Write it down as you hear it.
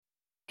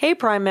Hey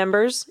Prime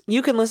members,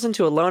 you can listen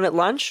to Alone at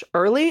Lunch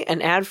early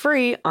and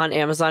ad-free on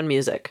Amazon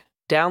Music.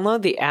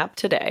 Download the app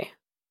today.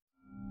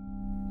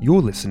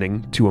 You're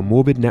listening to a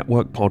Morbid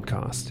Network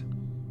podcast.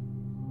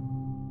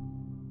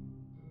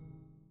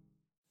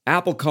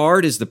 Apple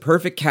Card is the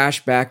perfect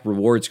cashback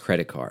rewards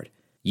credit card.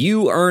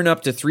 You earn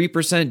up to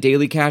 3%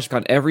 daily cash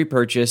on every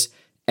purchase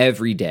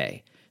every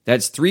day.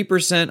 That's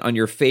 3% on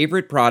your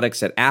favorite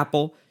products at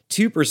Apple,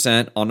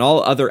 2% on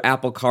all other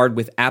Apple Card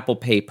with Apple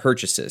Pay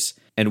purchases,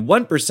 and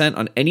 1%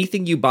 on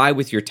anything you buy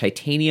with your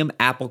titanium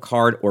Apple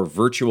Card or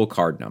virtual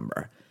card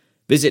number.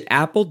 Visit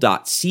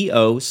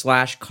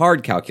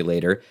apple.co/card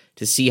calculator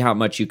to see how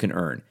much you can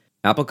earn.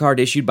 Apple Card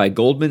issued by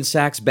Goldman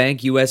Sachs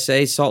Bank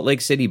USA, Salt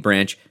Lake City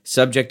branch,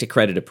 subject to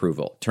credit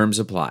approval. Terms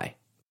apply.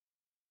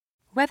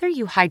 Whether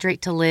you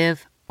hydrate to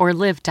live or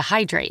live to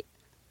hydrate,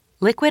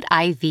 Liquid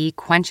IV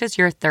quenches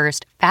your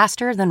thirst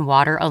faster than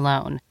water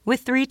alone.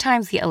 With 3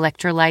 times the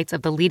electrolytes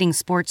of the leading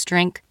sports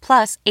drink,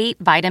 plus 8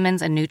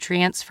 vitamins and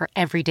nutrients for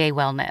everyday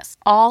wellness,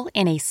 all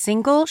in a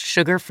single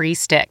sugar-free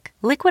stick.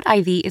 Liquid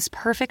IV is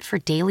perfect for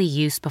daily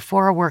use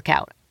before a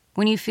workout,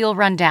 when you feel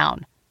run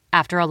down,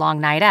 after a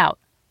long night out,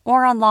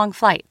 or on long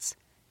flights.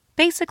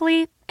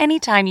 Basically,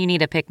 anytime you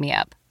need a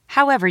pick-me-up,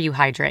 however you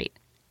hydrate.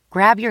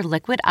 Grab your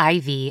Liquid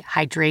IV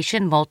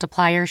Hydration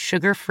Multiplier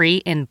sugar-free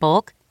in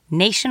bulk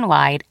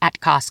nationwide at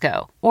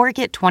Costco, or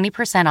get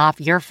 20%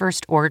 off your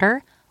first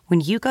order when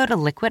you go to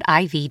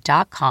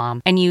liquidiv.com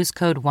and use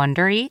code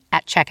WONDERY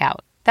at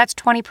checkout. That's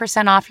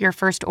 20% off your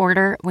first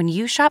order when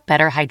you shop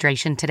Better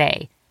Hydration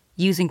today,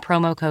 using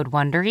promo code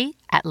WONDERY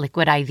at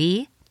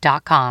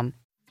liquidiv.com.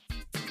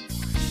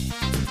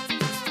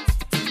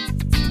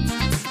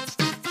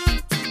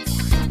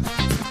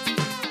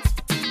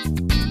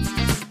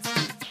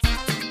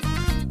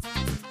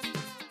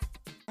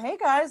 Hey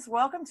guys,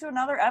 welcome to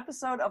another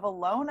episode of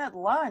Alone at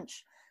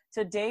Lunch.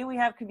 Today we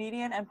have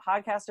comedian and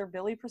podcaster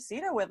Billy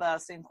Procida with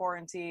us in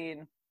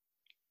quarantine.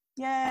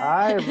 Yay!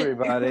 Hi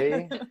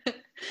everybody.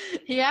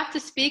 You have to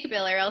speak,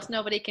 Billy, or else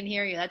nobody can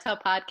hear you. That's how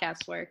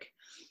podcasts work.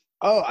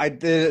 Oh, I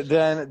did.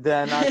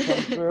 Then I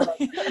come through.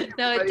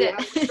 No, it did.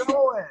 How's it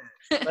going?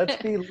 Let's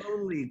be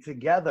lonely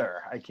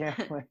together. I can't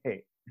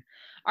wait.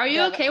 Are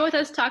you okay with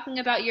us talking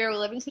about your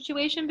living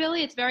situation,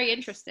 Billy? It's very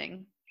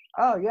interesting.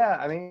 Oh yeah,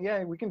 I mean,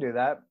 yeah, we can do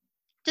that.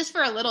 Just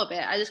for a little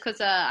bit, because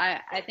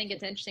I think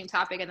it's an interesting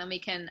topic, and then we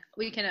can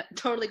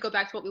totally go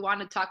back to what we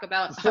wanted to talk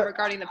about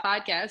regarding the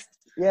podcast.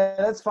 Yeah,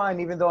 that's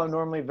fine. Even though I'm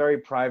normally very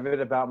private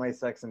about my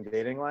sex and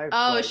dating life.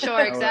 Oh, like,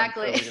 sure,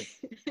 exactly.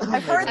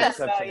 I've heard that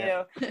about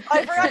you.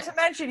 I forgot to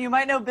mention, you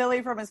might know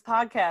Billy from his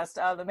podcast,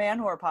 the Man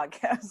Whore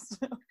podcast.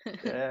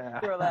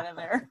 Yeah. Throw that in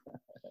there.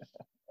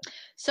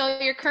 So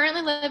you're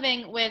currently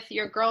living with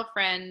your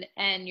girlfriend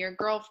and your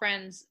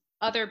girlfriend's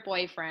other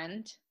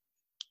boyfriend.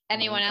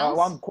 Anyone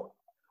else?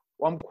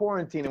 I'm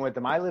quarantining with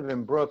them. I live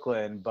in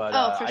Brooklyn, but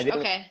for sure.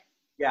 Okay.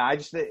 Yeah, I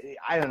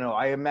don't know.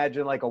 I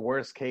imagine like a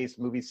worst case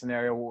movie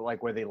scenario,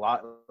 like where they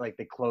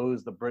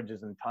close the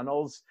bridges and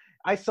tunnels.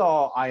 I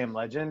saw I Am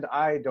Legend.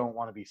 I don't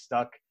want to be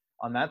stuck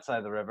on that side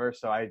of the river,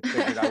 so I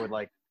figured I would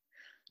like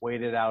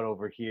wait it out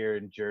over here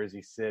in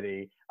Jersey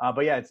City.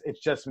 But yeah,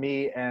 it's just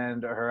me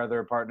and her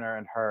other partner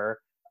and her.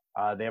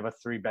 They have a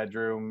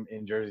 3-bedroom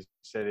in Jersey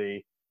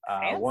City.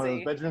 One of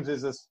those bedrooms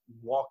is this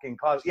walk-in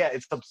closet. Yeah,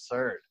 it's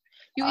absurd.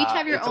 You each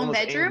have your own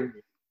bedroom?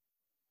 Angry.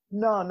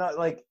 No,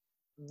 like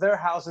their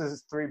house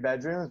is 3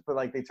 bedrooms, but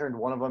like they turned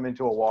one of them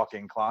into a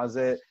walk-in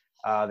closet.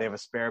 They have a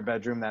spare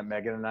bedroom that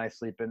Megan and I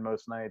sleep in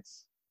most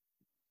nights.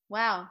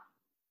 Wow.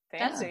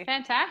 Fancy. That's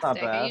fantastic.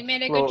 Not bad. You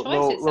made a good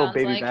choice, little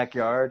baby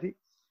backyard.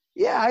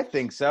 Yeah, I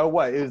think so.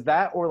 What is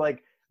that? Or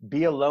like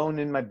be alone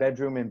in my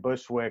bedroom in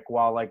Bushwick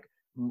while like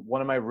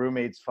one of my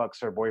roommates fucks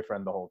her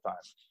boyfriend the whole time.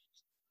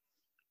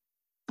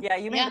 Yeah,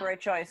 you made the right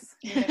choice.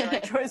 You made the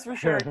right choice for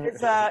sure.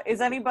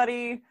 Is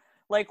anybody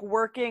like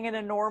working in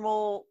a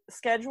normal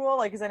schedule?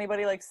 Like, is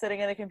anybody like sitting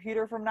at a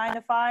computer from 9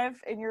 to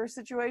 5 in your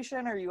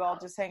situation? Or are you all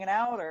just hanging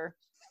out, or?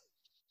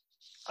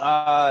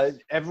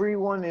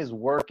 Everyone is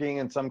working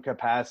in some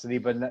capacity,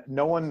 but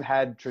no one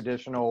had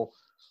traditional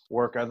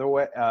work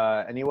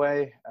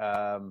anyway.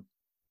 Well,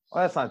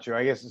 that's not true,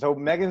 I guess. So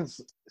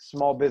Megan's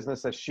small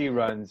business that she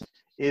runs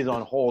is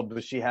on hold,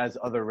 but she has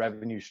other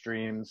revenue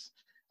streams.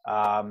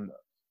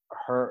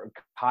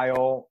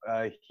 Kyle,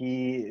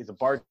 he is a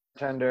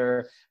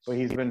bartender, but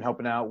he's been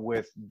helping out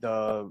with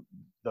the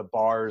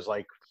bars,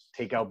 like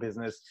takeout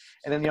business.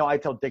 And then, I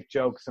tell dick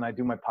jokes and I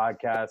do my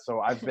podcast.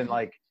 So I've been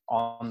like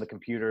on the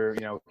computer,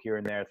 here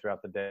and there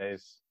throughout the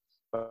days.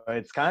 But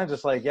it's kind of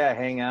just like,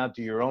 hang out,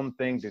 do your own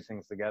thing, do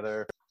things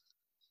together.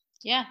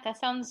 Yeah, that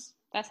sounds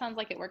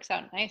like it works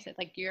out nice. It's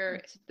like the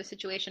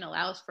situation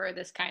allows for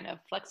this kind of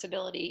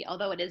flexibility,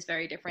 although it is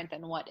very different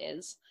than what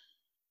is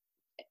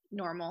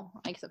normal,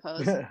 I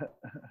suppose.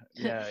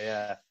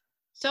 Yeah.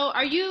 So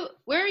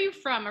where are you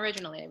from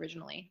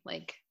originally?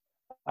 Like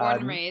born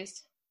and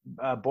raised?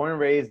 Born and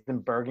raised in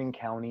Bergen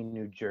County,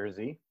 New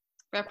Jersey.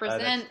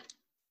 Represent.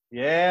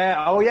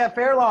 Yeah. Oh, yeah.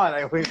 Fairlawn.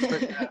 I always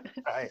forget.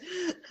 Right.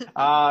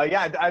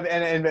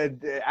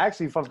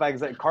 Actually, fun fact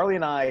is that Carly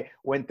and I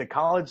went to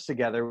college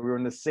together. We were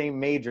in the same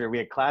major. We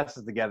had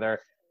classes together.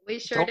 We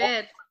sure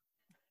did.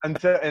 And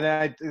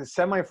I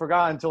semi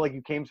forgot until like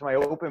you came to my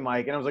open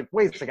mic, and I was like,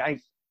 wait a second, I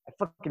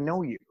fucking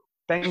know you,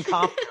 Ben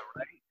Kafka,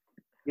 right?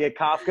 We had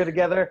Kafka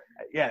together.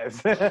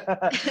 Yes.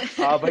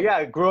 But yeah,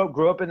 I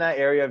grew up in that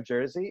area of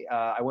Jersey.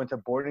 I went to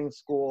boarding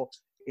school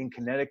in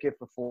Connecticut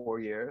for 4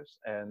 years,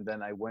 and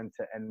then I went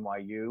to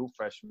NYU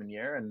freshman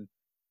year, and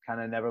kind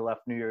of never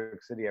left New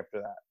York City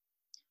after that.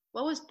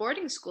 What was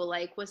boarding school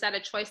like? Was that a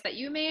choice that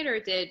you made,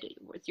 or did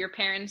your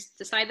parents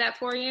decide that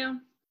for you?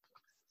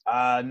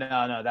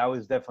 No, that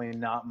was definitely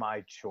not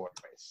my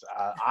choice.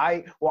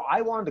 I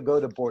wanted to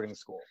go to boarding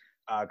school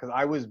because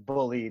I was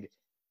bullied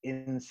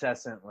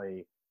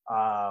incessantly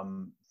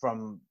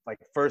from like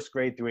first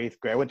grade through eighth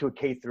grade. I went to a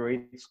K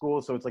through 8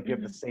 school, so it's like you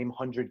have the same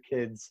 100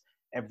 kids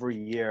every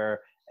year,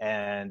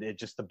 and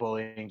the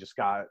bullying just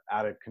got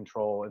out of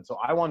control, and so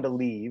I wanted to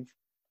leave.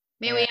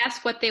 May we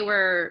ask what they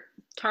were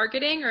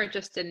targeting, or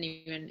just didn't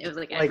even, it was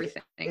like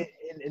everything?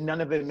 None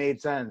of it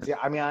made sense. Yeah,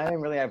 I mean, I didn't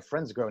really have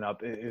friends growing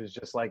up. It was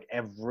just like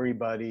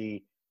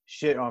everybody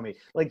shit on me.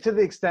 Like to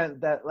the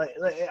extent that like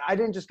I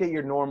didn't just get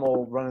your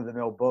normal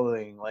run-of-the-mill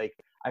bullying. Like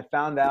I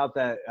found out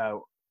that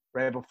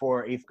right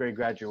before 8th grade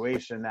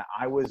graduation that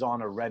I was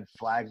on a red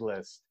flag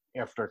list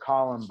after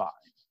Columbine.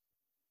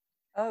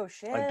 Oh,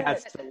 shit. Like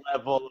that's the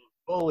level of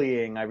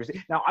bullying I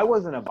received. Now, I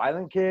wasn't a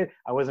violent kid.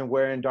 I wasn't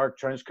wearing dark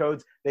trench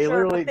coats. They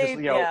literally just,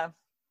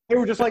 they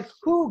were just like,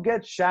 who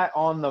gets shat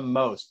on the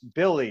most?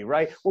 Billy,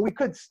 right? Well, we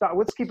could stop.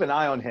 Let's keep an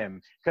eye on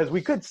him because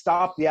we could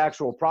stop the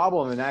actual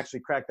problem and actually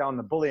crack down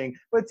the bullying.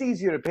 But it's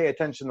easier to pay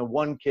attention to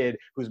one kid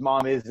whose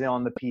mom is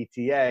on the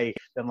PTA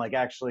than like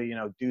actually,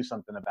 do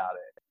something about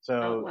it.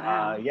 So,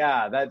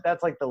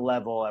 that's like the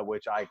level at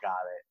which I got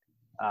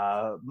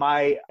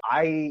it.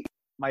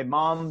 My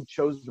mom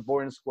chose the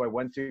boarding school I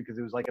went to because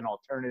it was like an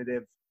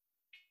alternative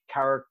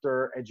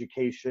character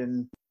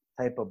education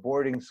type of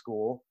boarding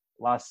school.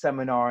 A lot of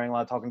seminaring, a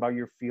lot of talking about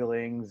your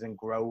feelings and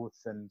growth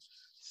and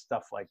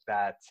stuff like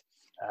that.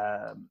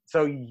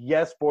 So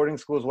yes, boarding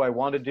school is what I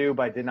wanted to do,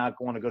 but I did not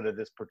want to go to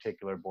this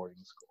particular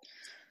boarding school.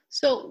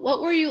 So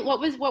what were you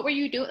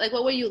doing? Like,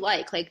 what were you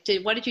like? Like,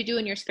 what did you do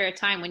in your spare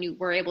time when you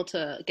were able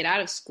to get out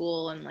of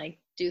school and like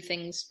do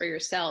things for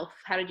yourself?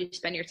 How did you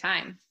spend your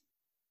time?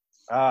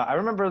 I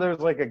remember there was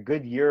like a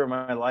good year of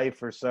my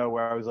life or so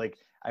where I was like,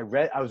 I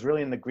was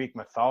really into Greek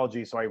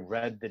mythology. So I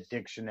read the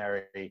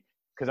dictionary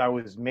because I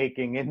was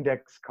making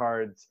index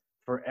cards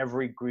for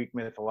every Greek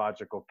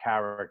mythological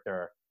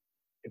character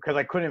because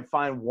I couldn't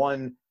find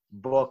one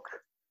book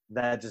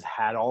that just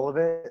had all of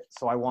it.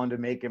 So I wanted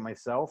to make it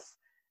myself.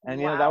 And,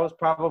 that was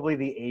probably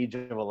the age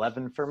of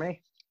 11 for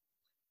me.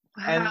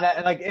 Wow.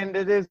 And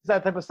it is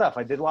that type of stuff.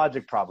 I did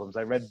logic problems.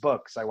 I read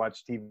books. I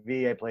watched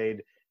TV. I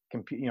played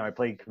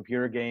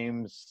computer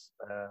games.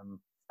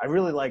 I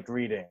really liked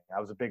reading. I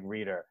was a big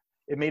reader.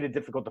 It made it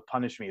difficult to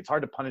punish me. It's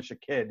hard to punish a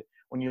kid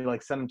when you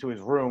like send him to his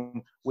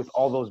room with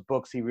all those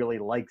books he really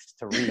likes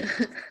to read.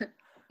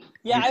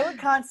 Yeah, I would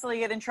constantly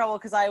get in trouble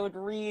because I would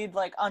read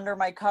like under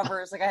my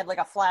covers. Like I had like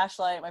a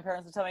flashlight. My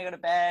parents would tell me to go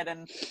to bed,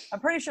 and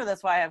I'm pretty sure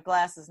that's why I have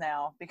glasses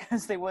now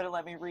because they wouldn't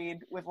let me read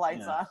with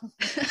lights on.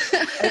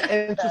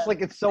 and it's just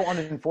like it's so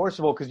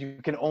unenforceable because you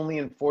can only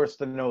enforce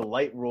the no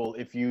light rule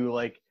if you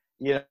like.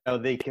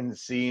 They can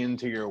see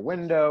into your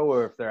window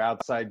or if they're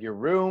outside your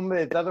room.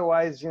 It's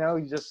otherwise,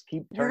 you just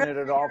keep turning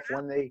it off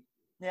when they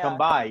come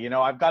by.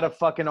 I've got a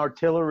fucking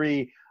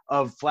artillery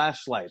of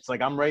flashlights.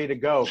 Like I'm ready to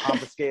go.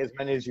 Confiscate as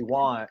many as you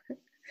want.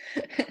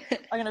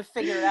 I'm going to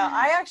figure it out.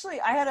 I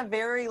had a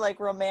very like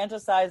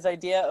romanticized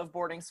idea of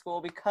boarding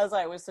school because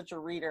I was such a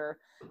reader.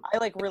 I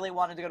like really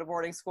wanted to go to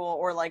boarding school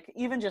or like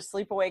even just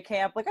sleepaway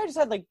camp. Like I just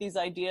had like these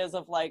ideas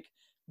of like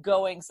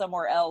going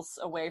somewhere else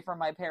away from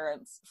my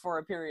parents for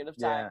a period of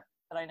time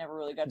that I never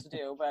really got to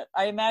do. But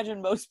I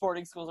imagine most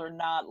boarding schools are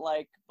not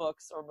like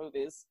books or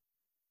movies.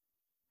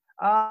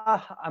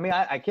 I mean,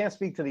 I can't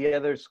speak to the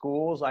other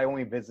schools. I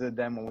only visited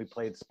them when we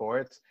played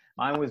sports.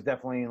 Mine was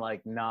definitely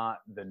like not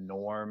the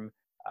norm.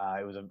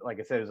 It was like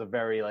I said, it was a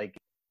very like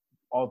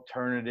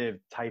alternative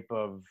type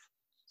of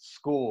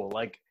school.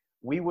 Like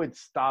we would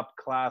stop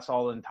class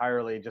all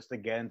entirely just to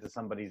get into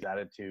somebody's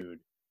attitude.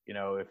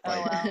 If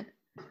like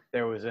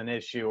there was an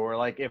issue or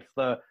like if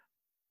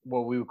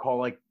what we would call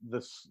like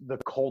the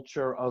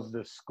culture of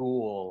the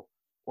school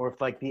or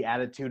if like the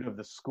attitude of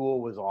the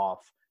school was off.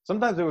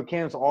 Sometimes they would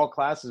cancel all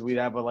classes. We'd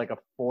have a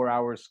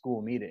 4-hour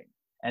school meeting,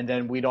 and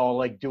then we'd all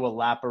like do a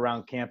lap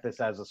around campus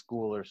as a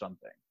school or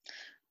something.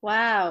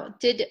 Wow.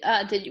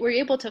 Were you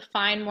able to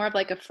find more of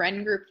like a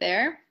friend group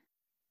there?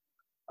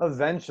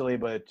 Eventually,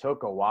 but it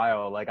took a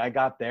while. Like I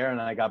got there and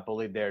I got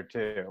bullied there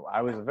too.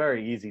 I was a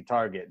very easy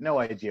target. No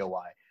idea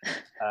why.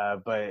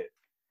 But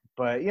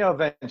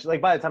eventually,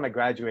 like by the time I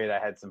graduated, I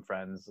had some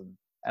friends and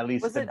at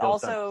least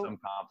built some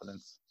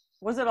confidence.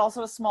 Was it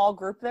also a small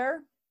group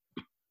there?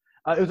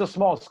 It was a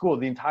small school.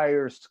 The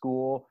entire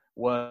school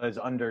was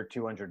under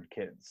 200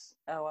 kids.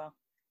 Oh, wow.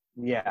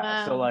 Yeah.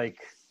 Wow. So like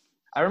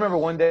I remember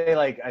one day,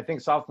 like, I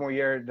think sophomore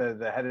year,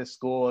 the head of the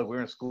school, we were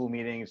in a school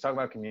meeting, he was talking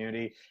about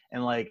community,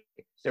 and like,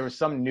 there was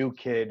some new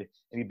kid,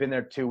 and he'd been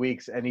there 2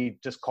 weeks, and he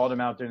just called him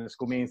out during the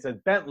school meeting and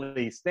said,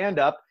 Bentley, stand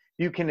up.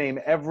 You can name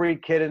every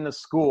kid in the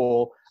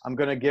school. I'm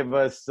going to give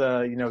us,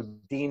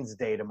 Dean's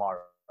Day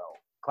tomorrow.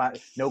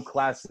 No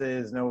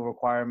classes, no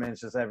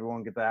requirements, just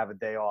everyone get to have a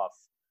day off.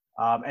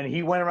 And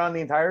he went around the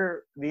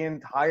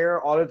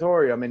entire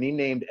auditorium, and he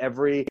named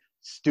every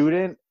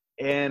student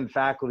and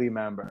faculty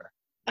member.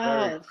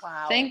 Oh,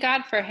 wow. Thank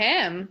God for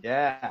him.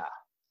 Yeah.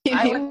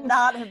 I would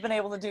not have been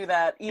able to do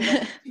that.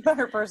 Even in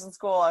 100-person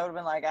school, I would have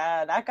been like,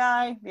 that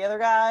guy, the other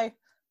guy,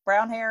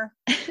 brown hair,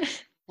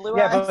 blue eyes.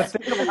 Yeah, but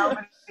think of how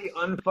many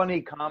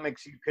unfunny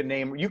comics you could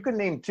name. You could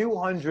name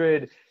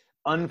 200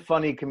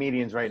 unfunny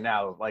comedians right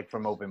now, like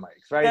from open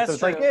mics, right? That's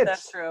so it's true. like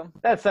That's true.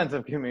 That sense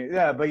of community.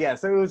 Yeah, but yeah,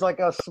 so it was like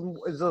a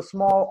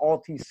small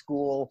alti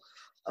school.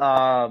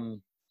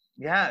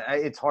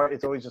 It's hard.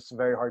 It's always just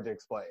very hard to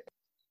explain.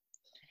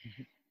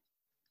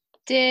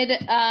 Did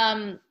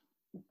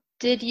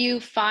you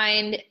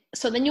find,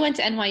 so then you went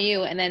to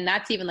NYU, and then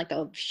that's even like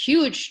a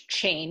huge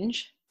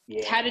change.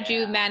 Yeah. How did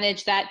you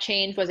manage that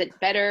change? Was it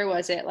better?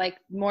 Was it like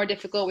more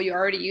difficult? Were you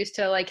already used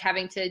to like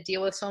having to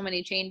deal with so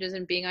many changes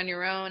and being on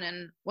your own?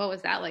 And what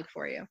was that like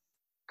for you?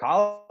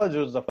 College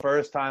was the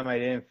first time I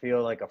didn't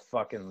feel like a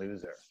fucking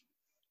loser.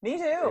 Me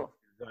too.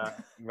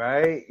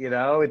 Right?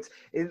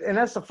 And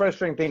that's the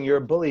frustrating thing. You're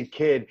a bullied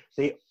kid.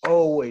 They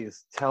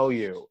always tell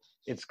you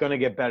it's going to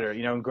get better.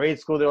 In grade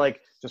school, they're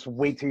like, just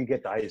wait till you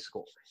get to high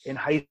school. In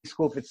high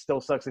school, if it still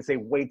sucks, they say,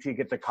 wait till you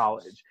get to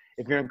college.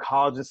 If you're in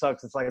college, it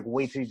sucks. It's like,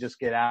 wait till you just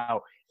get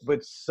out. But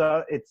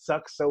it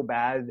sucks so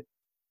bad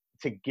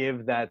to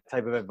give that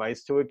type of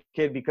advice to a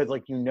kid because,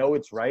 like,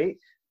 it's right,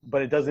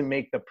 but it doesn't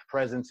make the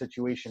present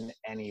situation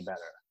any better.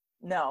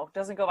 No, it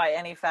doesn't go by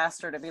any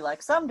faster to be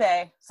like,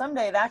 someday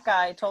that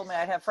guy told me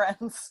I'd have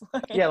friends.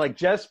 Yeah, like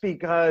just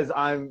because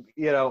I'm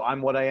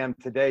what I am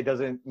today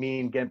doesn't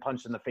mean getting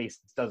punched in the face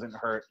doesn't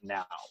hurt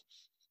now.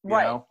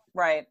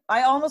 Right.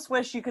 I almost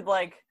wish you could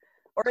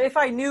or if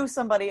I knew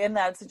somebody in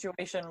that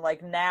situation,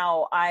 like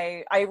now,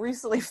 I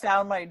recently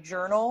found my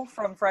journal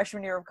from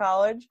freshman year of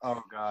college.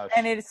 Oh gosh.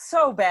 And it's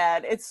so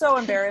bad. It's so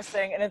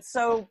embarrassing and it's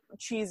so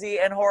cheesy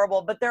and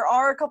horrible. But there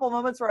are a couple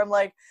moments where I'm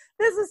like,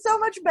 this is so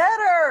much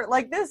better.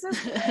 Like this is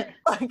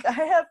like I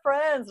have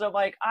friends. And I'm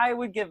like, I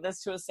would give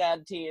this to a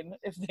sad teen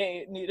if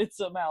they needed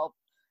some help.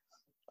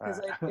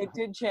 Because it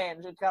did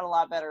change. It got a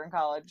lot better in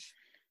college.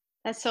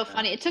 That's so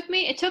funny. Same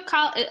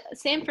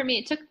for me.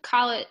 It took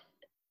college.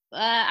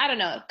 I don't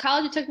know.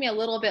 College, it took me a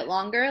little bit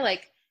longer.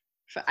 Like,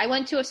 I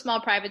went to a small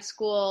private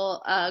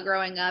school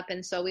growing up,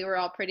 and so we were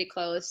all pretty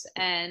close.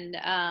 And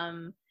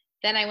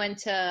then I went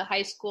to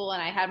high school,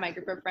 and I had my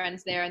group of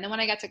friends there. And then when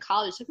I got to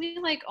college, it took me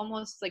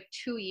almost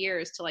 2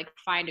 years to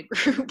find a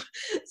group.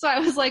 So I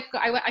was like,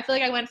 I feel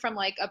like I went from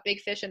a big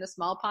fish in a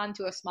small pond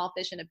to a small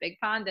fish in a big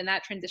pond, and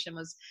that transition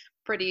was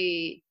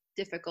pretty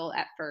difficult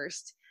at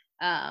first.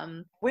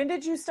 When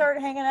did you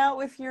start hanging out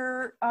with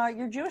your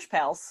Jewish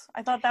pals?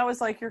 I thought that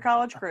was your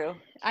college crew.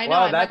 I know.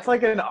 Wow, that's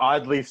an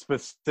oddly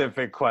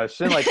specific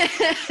question.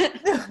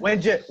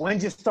 When'd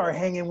you start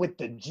hanging with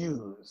the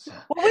Jews?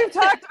 Well, we've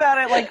talked about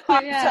it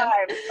 5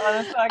 times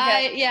on this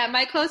podcast.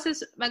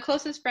 My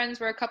closest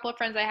friends were a couple of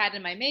friends I had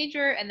in my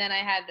major, and then I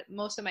had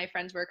most of my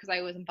friends were because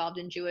I was involved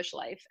in Jewish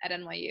life at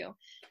NYU.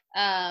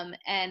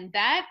 And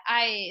that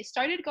I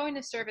started going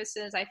to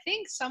services, I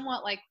think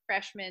somewhat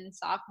freshman,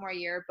 sophomore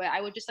year, but I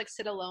would just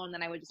sit alone,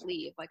 then I would just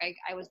leave. I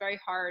was very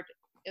hard.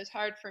 It was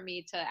hard for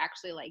me to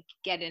actually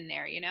get in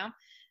there,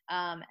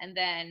 and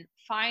then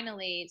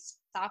finally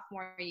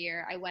sophomore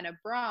year, I went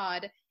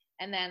abroad,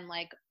 and then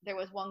there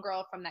was one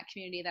girl from that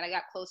community that I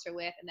got closer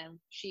with, and then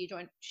she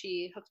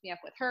hooked me up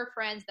with her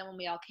friends. Then when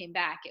we all came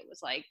back, it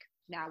was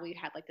now we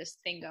had this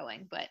thing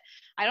going. But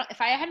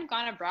if I hadn't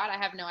gone abroad, I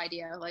have no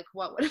idea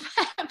what would have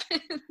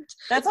happened.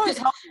 That's always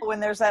helpful when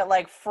there's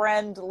that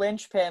friend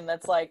linchpin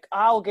that's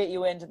I'll get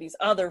you into these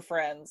other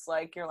friends.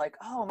 You're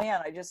oh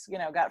man, I just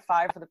got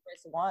 5 for the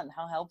price of 1.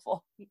 How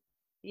helpful.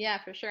 Yeah,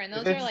 for sure. And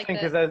those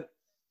are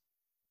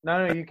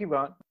no, you keep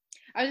going.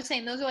 I was just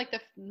saying, those are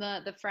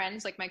the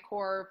friends, my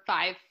core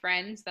 5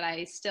 friends that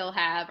I still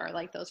have are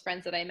those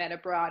friends that I met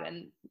abroad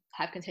and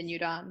have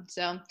continued on.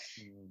 So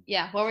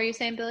yeah. What were you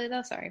saying, Billy,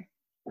 though? Sorry.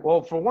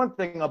 Well, for one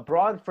thing,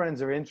 abroad friends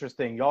are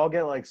interesting. Y'all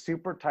get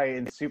super tight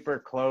and super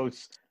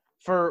close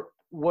for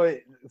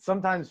what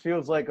sometimes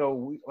feels like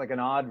an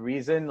odd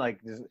reason.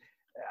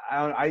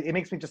 It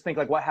makes me just think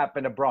what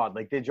happened abroad?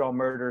 Did y'all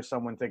murder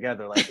someone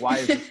together? Why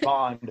is this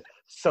bond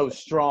so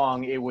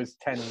strong? It was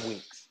 10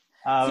 weeks.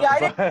 I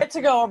didn't get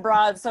to go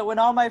abroad, so when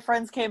all my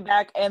friends came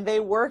back and they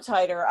were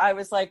tighter, I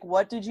was like,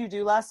 what did you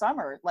do last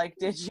summer?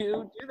 Did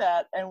you do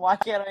that? And why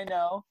can't I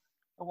know?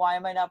 Why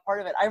am I not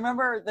part of it? I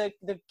remember the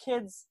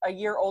kids a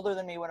year older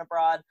than me went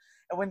abroad,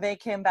 and when they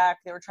came back,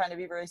 they were trying to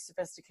be very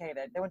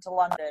sophisticated. They went to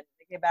London.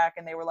 They came back,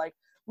 and they were like,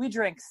 we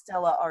drink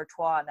Stella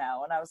Artois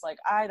now. And I was like,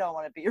 I don't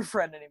want to be your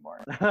friend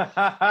anymore.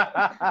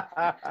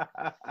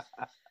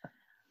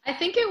 I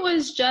think it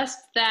was just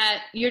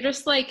that you're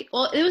just like,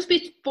 well, it was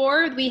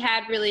before we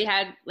really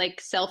had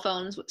like cell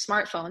phones,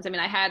 smartphones. I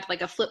mean, I had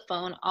like a flip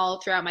phone all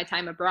throughout my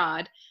time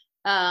abroad.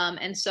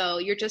 And so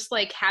you're just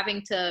like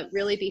having to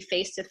really be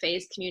face to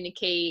face,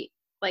 communicate,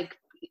 like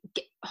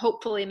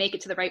hopefully make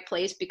it to the right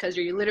place because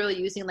you're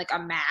literally using like a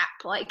map.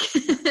 Like,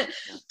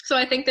 so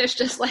I think there's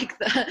just like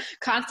the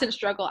constant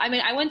struggle. I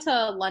mean, I went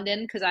to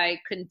London because I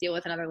couldn't deal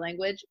with another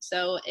language.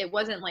 So it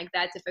wasn't like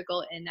that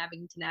difficult in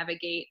having to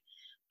navigate.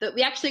 But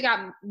we actually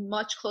got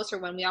much closer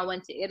when we all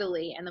went to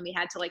Italy, and then we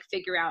had to like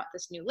figure out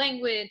this new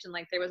language, and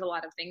like there was a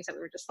lot of things that we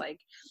were just like,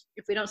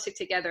 if we don't stick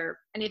together,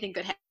 anything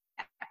could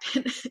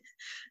happen.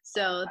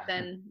 So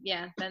then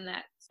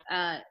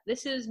that's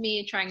this is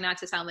me trying not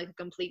to sound like a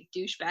complete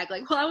douchebag.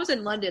 Like, well, I was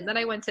in London, then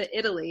I went to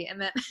Italy, and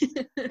then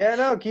Yeah,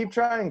 no, keep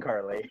trying,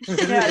 Carly.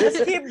 Yeah,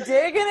 just keep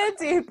digging it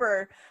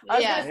deeper.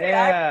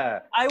 Yeah,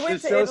 I went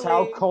it to shows Italy.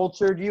 how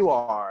cultured you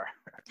are.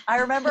 I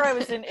remember I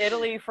was in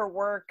Italy for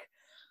work,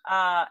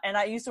 and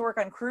I used to work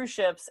on cruise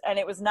ships, and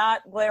it was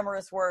not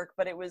glamorous work,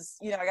 but it was,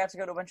 I got to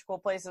go to a bunch of cool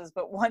places.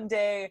 But one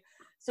day,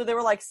 so there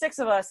were like 6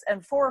 of us,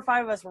 and 4 or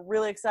 5 of us were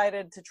really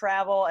excited to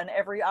travel, and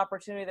every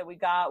opportunity that we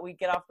got, we'd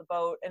get off the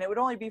boat, and it would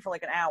only be for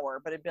like an hour,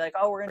 but it'd be like,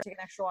 oh, we're going to take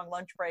an extra long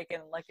lunch break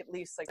and like at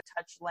least like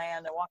touch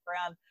land and walk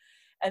around.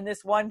 And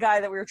this one guy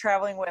that we were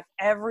traveling with,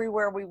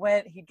 everywhere we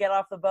went, he'd get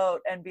off the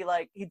boat and be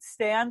like, he'd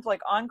stand like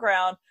on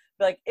ground,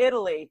 be like,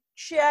 Italy,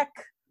 check.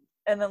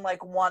 And then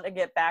like want to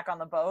get back on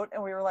the boat.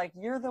 And we were like,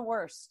 you're the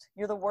worst.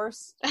 You're the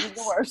worst. You're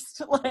the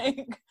worst.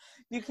 Like,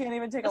 you can't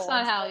even take that's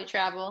not how you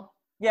travel.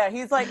 Yeah,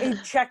 he's like,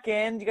 he'd check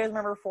in. Do you guys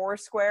remember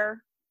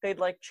Foursquare? They'd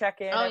like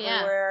check in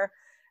everywhere.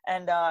 Yeah.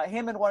 And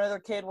him and one other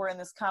kid were in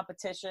this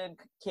competition.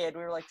 We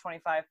were like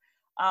 25.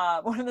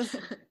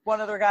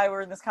 One other guy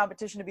were in this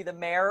competition to be the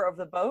mayor of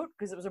the boat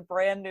because it was a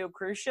brand new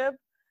cruise ship.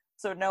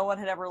 So no one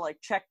had ever like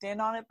checked in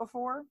on it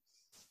before.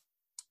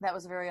 That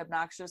was a very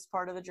obnoxious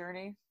part of the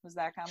journey, was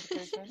that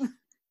competition.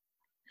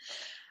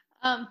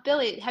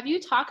 Billy, have you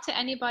talked to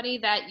anybody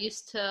that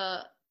used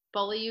to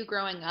bully you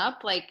growing up?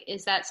 Like,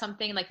 is that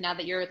something like now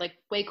that you're like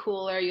way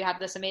cooler, you have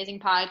this amazing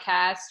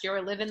podcast,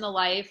 you're living the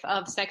life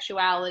of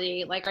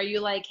sexuality, like, are you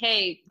like,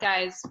 hey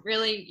guys,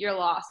 really, you're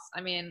lost?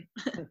 I mean,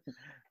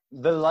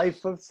 the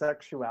life of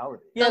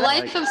sexuality. Yeah, the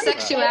life of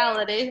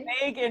sexuality.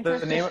 Vague,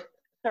 interesting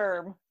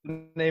term.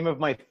 Name of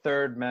my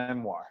 3rd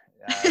memoir.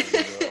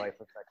 The life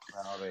of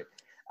sexuality.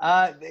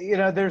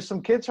 There's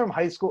some kids from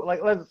high school.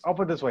 Like, I'll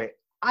put it this way: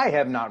 I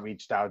have not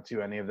reached out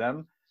to any of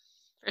them,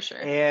 for sure.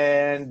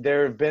 And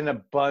there have been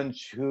a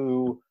bunch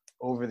who,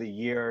 over the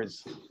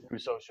years, through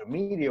social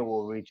media,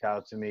 will reach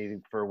out to me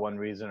for one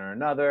reason or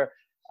another.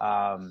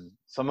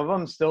 Some of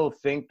them still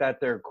think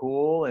that they're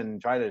cool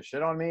and try to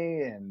shit on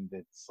me, and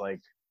it's like,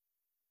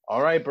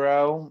 all right,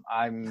 bro,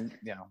 I'm,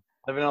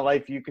 living a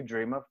life you could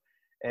dream of,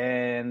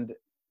 and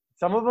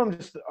some of them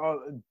just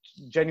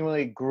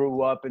genuinely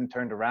grew up and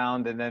turned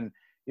around, and then.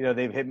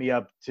 They've hit me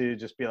up to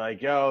just be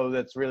like, yo,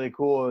 that's really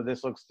cool.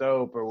 This looks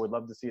dope, or would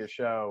love to see a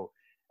show.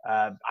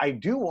 I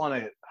do want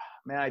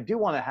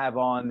to have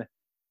on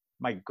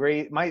my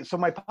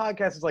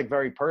podcast is like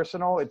very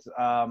personal. It's,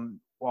 while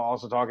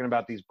also talking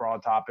about these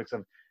broad topics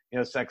of,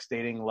 sex,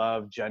 dating,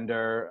 love,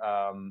 gender,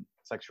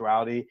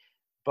 sexuality.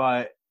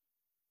 But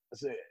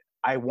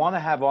I want to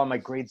have on my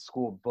grade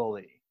school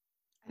bully.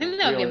 I think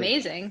that would be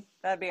amazing.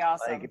 That'd be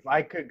awesome. Like if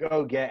I could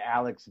go get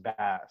Alex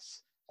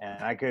Bass,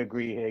 and I could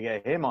agree to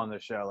get him on the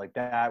show, like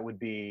that would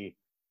be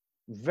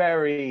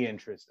very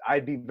interesting.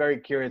 I'd be very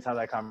curious how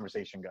that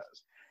conversation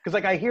goes. Because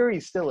like I hear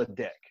he's still a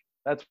dick.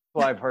 That's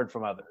what I've heard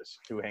from others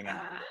who hang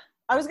out.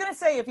 I was gonna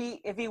say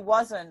if he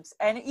wasn't,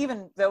 and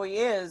even though he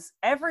is,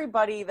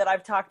 everybody that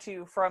I've talked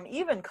to from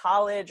even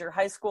college or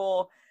high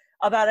school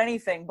about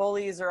anything,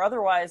 bullies or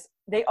otherwise,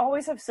 they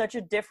always have such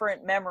a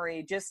different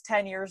memory. Just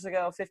 10 years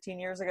ago, 15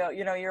 years ago,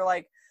 you're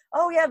like,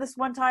 oh yeah, this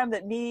one time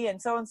that me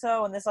and so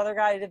and this other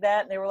guy did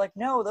that, and they were like,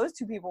 no, those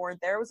 2 people weren't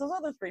there. It was those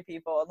other 3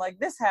 people, and like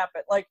this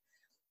happened. Like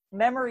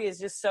memory is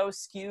just so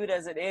skewed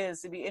as it is.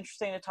 It'd be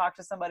interesting to talk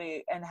to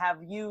somebody and have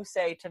you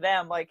say to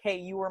them like, hey,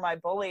 you were my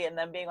bully, and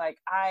them being like,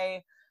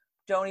 I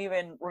don't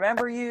even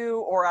remember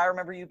you, or I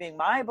remember you being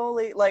my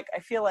bully. Like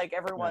I feel like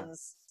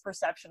everyone's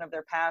perception of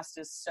their past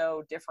is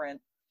so different.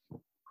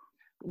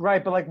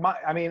 Right, but like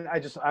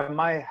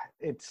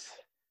it's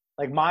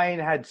like mine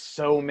had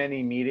so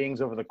many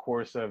meetings over the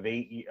course of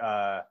 8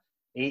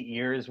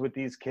 years with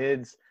these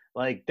kids.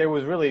 Like there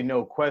was really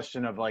no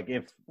question of like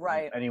if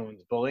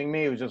anyone's bullying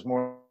me. It was just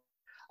more.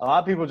 A lot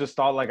of people just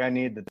thought like I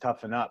needed to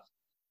toughen up,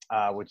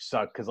 which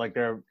sucked because like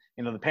they're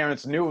the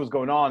parents knew what was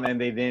going on and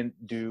they didn't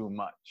do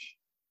much.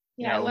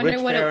 Yeah, I wonder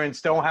rich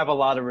parents don't have a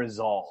lot of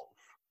resolve.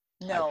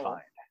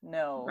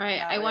 No.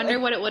 Right. I wonder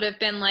what it would have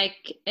been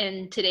like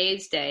in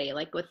today's day,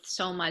 like with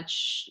so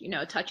much,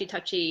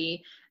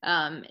 touchy,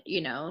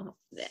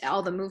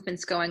 all the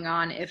movements going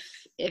on, if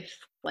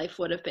life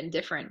would have been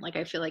different. Like,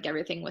 I feel like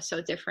everything was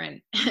so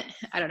different.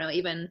 I don't know,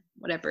 even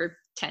whatever,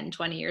 10,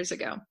 20 years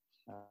ago.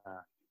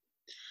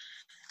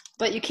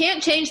 But you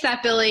can't change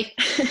that, Billy.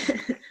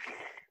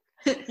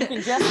 You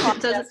can just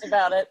podcast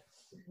about it.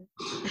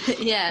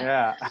 Yeah.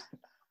 Yeah.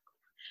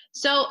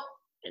 So,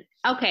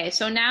 okay,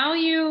 so now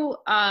you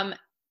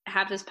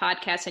have this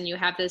podcast and you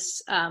have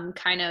this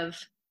kind of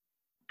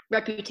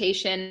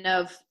reputation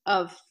of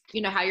how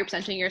you're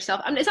presenting yourself.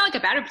 I mean, it's not like a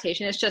bad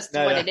reputation, it's just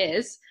what it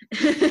is.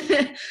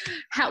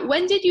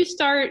 When did you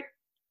start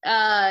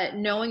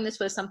knowing this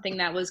was something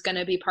that was going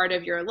to be part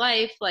of your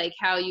life, like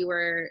how you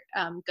were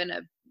going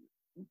to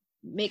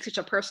make such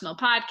a personal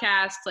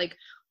podcast? Like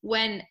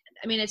when,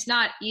 I mean, it's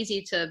not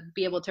easy to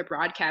be able to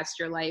broadcast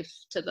your life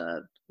to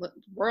the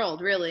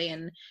world, really,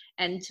 and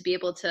to be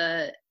able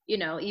to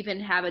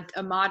even have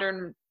a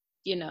modern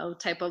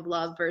type of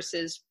love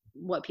versus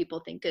what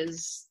people think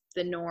is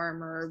the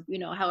norm, or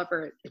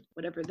however,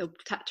 whatever the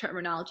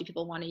terminology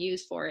people want to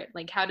use for it.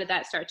 Like, how did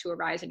that start to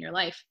arise in your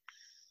life?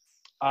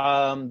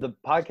 The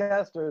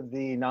podcast or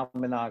the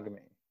non-monogamy?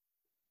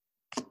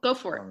 Go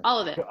for it, all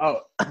of it.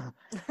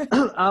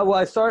 Well,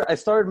 I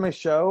started my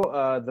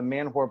show, the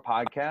Man Whore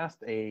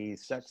Podcast, a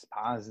sex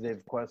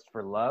positive quest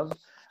for love,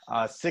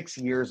 6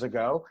 years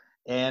ago.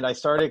 And I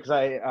started because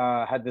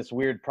I had this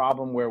weird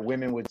problem where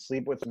women would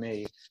sleep with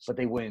me, but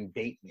they wouldn't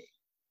date me,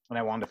 and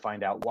I wanted to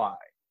find out why.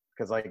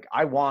 Because like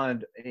I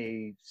wanted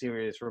a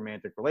serious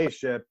romantic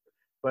relationship,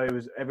 but it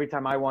was every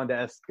time I wanted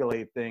to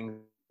escalate things,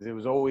 it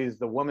was always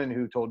the woman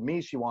who told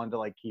me she wanted to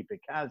like keep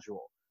it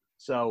casual.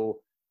 So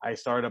I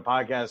started a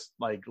podcast,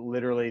 like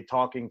literally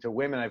talking to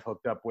women I've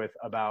hooked up with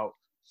about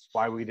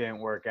why we didn't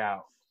work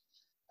out.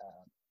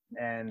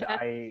 And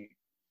okay.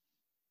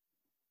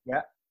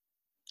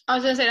 I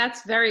was going to say,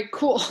 that's very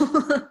cool.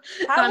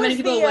 How many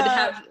people would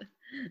have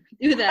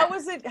do that?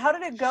 How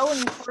did it go when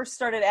you first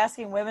started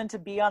asking women to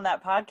be on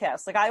that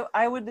podcast? Like I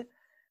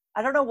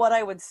don't know what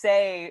I would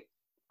say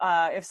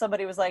if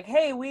somebody was like,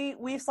 hey,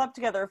 we slept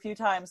together a few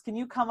times. Can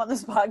you come on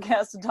this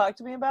podcast and talk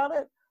to me about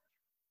it?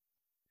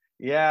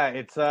 Yeah,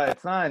 it's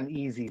not an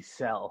easy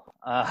sell,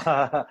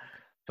 but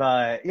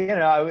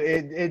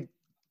it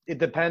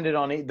depended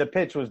on the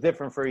pitch was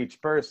different for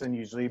each person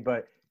usually,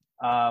 but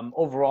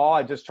overall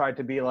I just tried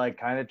to be like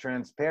kind of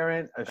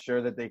transparent,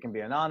 assure that they can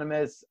be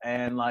anonymous,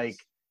 and like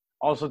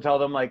also tell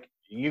them like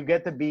you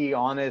get to be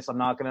honest. I'm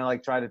not gonna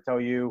like try to tell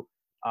you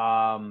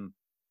hold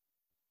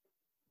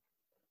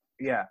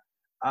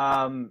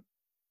on,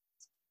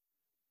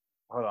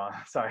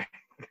 sorry.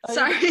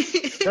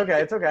 It's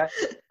okay.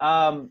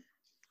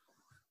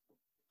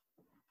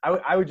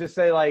 I would just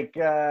say like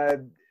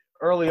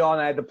early on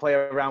I had to play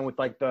around with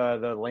like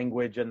the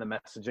language and the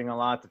messaging a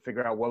lot to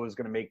figure out what was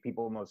going to make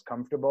people most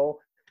comfortable.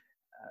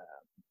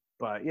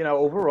 But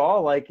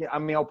overall, like, I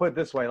mean, I'll put it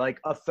this way, like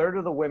the third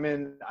of the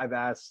women I've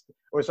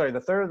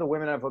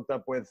hooked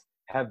up with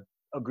have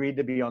agreed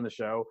to be on the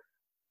show.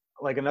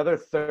 Like another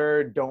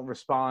third don't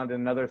respond,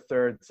 and another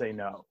third say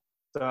no.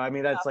 So I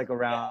mean that's like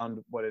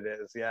around what it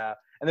is. Yeah.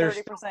 And there's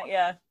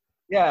 30%,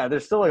 yeah,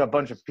 there's still like a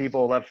bunch of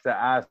people left to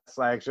ask.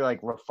 I actually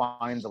like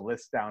refined the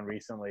list down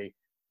recently,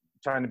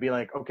 trying to be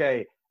like,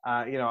 okay,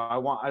 I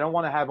don't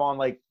want to have on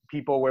like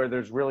people where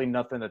there's really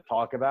nothing to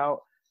talk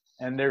about,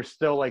 and there's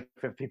still like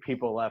 50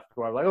 people left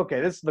who are like,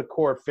 okay, this is the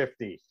core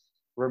 50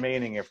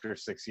 remaining after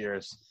 6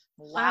 years.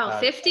 Wow,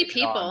 50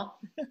 people.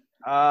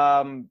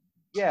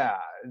 Yeah,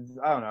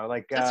 I don't know,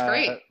 like that's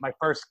great. My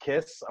first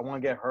kiss, I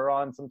want to get her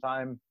on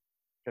sometime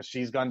because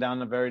she's gone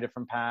down a very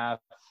different path.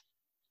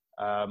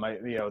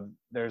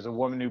 There's a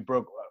woman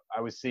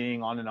I was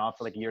seeing on and off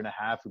for like a year and a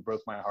half who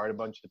broke my heart a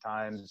bunch of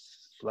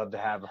times. Love to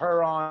have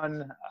her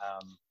on.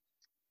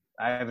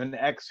 I have an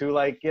ex who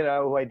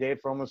who I dated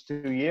for almost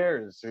 2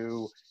 years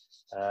who,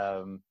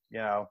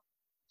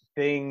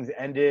 things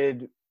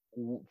ended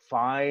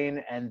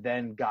fine and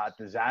then got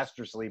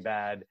disastrously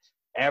bad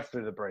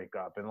after the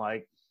breakup. And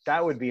like,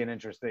 that would be an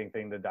interesting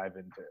thing to dive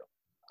into.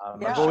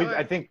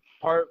 I think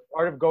part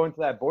of going to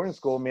that boarding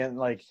school meant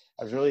like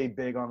I was really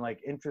big on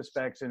like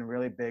introspection,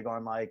 really big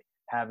on like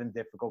having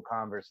difficult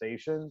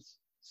conversations.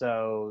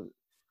 So,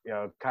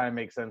 it kind of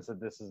makes sense that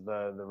this is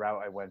the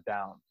route I went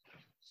down.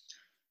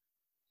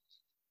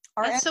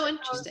 That's so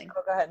interesting.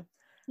 Go ahead.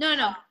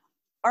 No.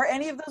 Are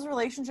any of those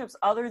relationships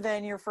other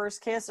than your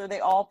first kiss, are they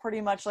all pretty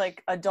much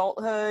like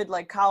adulthood,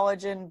 like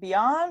college and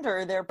beyond? Or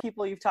are there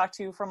people you've talked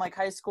to from like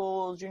high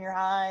school, junior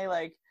high?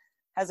 Like,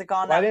 has it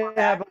gone that far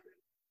back?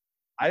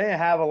 I didn't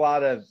have a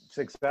lot of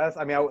success.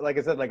 I mean, like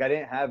I said, like I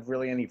didn't have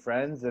really any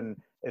friends, and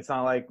it's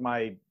not like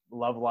my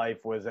love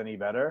life was any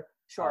better.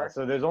 Sure.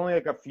 So there's only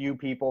like a few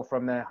people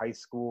from the high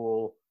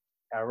school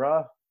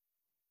era,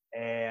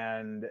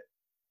 and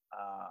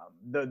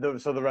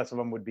so the rest of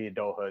them would be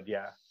adulthood.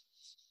 Yeah.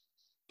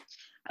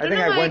 I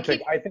think I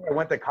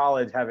went to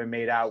college having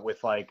made out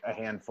with like a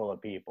handful of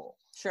people.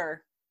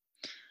 Sure.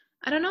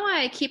 I don't know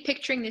why I keep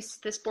picturing this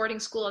boarding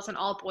school as an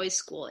all boys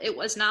school. It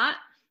was not?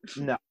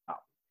 No.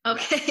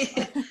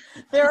 Okay.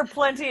 There are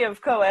plenty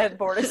of co-ed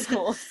boarding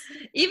schools.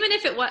 Even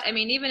if it was,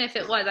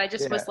 I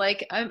just was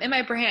like, in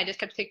my brain, I just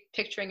kept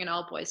picturing an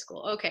all boys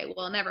school. Okay,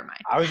 well, never mind.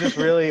 I was just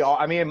really,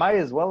 I mean, it might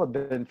as well have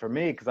been for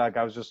me because like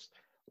I was just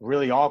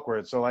really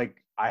awkward. So like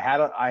I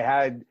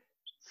had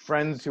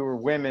friends who were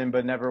women,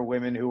 but never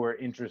women who were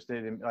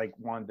interested in like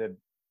wanted to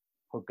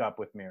hook up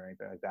with me or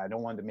anything like that. I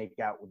don't want to make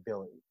out with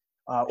Billy.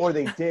 Or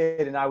they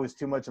did, and I was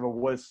too much of a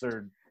wuss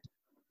or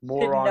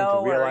moron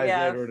to realize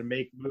it or to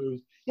make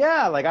moves.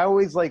 Yeah, like I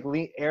always like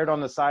erred on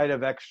the side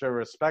of extra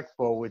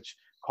respectful, which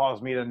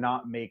caused me to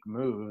not make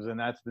moves, and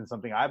that's been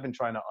something I've been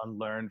trying to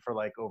unlearn for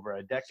like over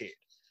a decade.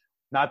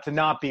 Not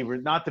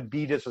to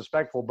be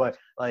disrespectful, but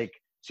like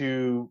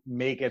to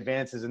make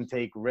advances and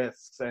take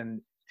risks. And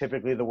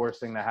typically, the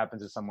worst thing that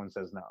happens is someone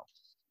says no.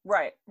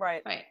 Right.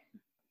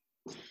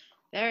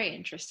 Very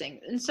interesting.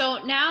 And so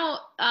now,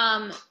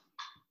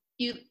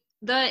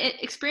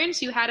 the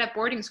experience you had at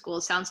boarding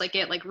school sounds like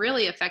it like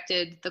really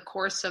affected the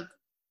course of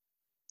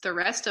the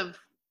rest of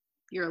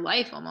your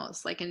life,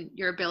 almost like in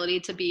your ability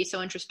to be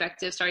so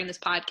introspective, starting this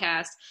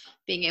podcast,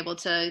 being able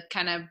to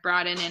kind of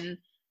broaden in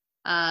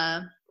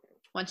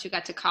once you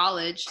got to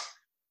college.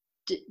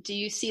 Do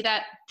you see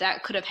that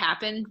could have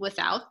happened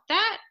without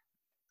that?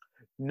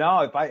 No,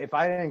 if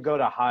I didn't go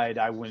to Hyde,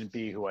 I wouldn't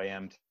be who I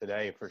am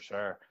today for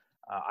sure.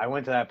 I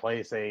went to that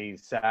place a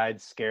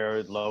sad,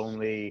 scared,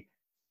 lonely,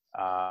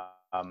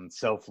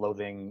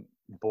 self-loathing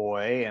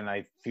boy, and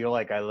I feel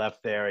like I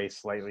left there a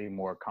slightly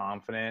more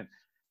confident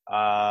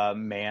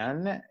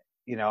man.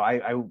 You know,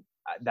 I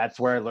that's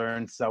where I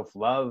learned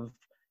self-love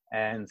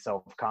and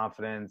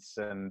self-confidence,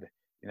 and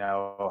you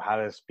know, how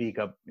to speak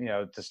up, you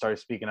know, to start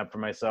speaking up for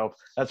myself.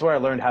 That's where I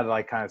learned how to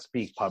like kind of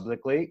speak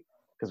publicly,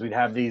 because we'd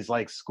have these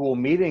like school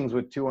meetings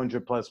with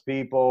 200 plus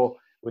people,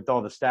 with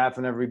all the staff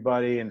and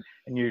everybody, and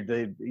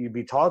you'd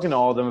be talking to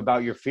all of them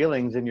about your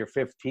feelings, and you're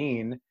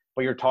 15,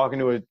 but you're talking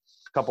to a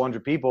couple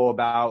hundred people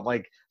about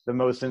like the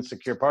most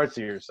insecure parts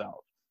of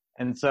yourself.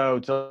 And so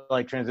to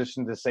like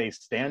transition to say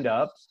stand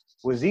up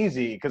was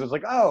easy, because it's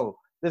like, oh,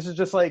 this is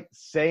just like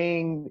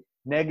saying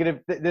negative.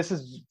 This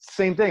is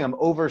same thing. I'm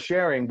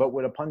oversharing, but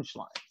with a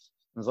punchline.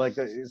 It's like,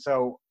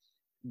 so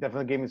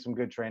definitely gave me some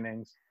good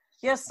trainings.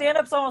 Yeah,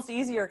 stand-up's almost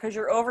easier because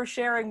you're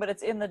oversharing, but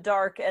it's in the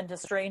dark and to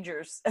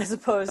strangers, as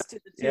opposed to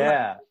the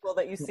 200 people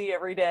that you see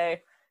every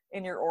day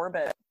in your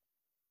orbit.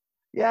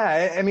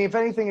 Yeah, I mean, if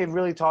anything, it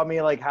really taught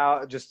me like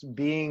how just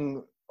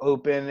being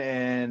open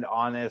and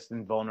honest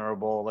and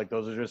vulnerable, like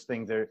those are just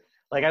things that,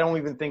 like, I don't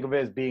even think of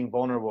it as being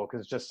vulnerable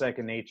because it's just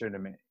second nature to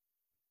me.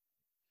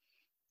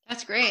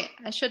 That's great.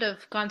 I should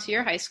have gone to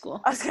your high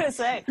school. I was going to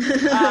say,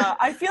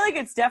 I feel like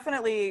it's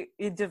definitely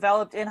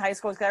developed in high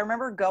school. Because I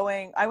remember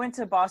I went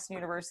to Boston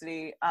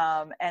University,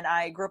 and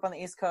I grew up on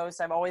the East Coast.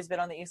 I've always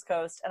been on the East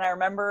Coast. And I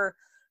remember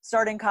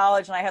starting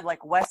college, and I had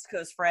like West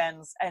Coast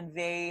friends, and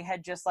they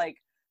had just like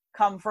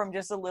come from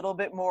just a little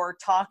bit more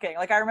talking.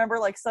 Like I remember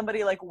like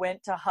somebody like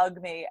went to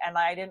hug me, and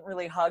I didn't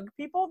really hug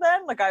people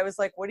then. Like I was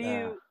like, what do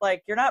you,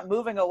 like, you're not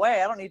moving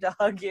away. I don't need to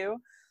hug you.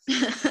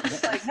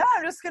 Like, no,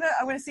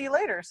 I'm gonna see you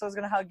later. So I was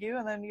gonna hug you,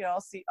 and then, you know,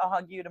 I'll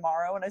hug you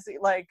tomorrow. And I see,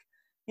 like,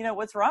 you know,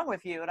 what's wrong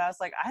with you? And I was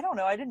like, I don't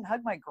know. I didn't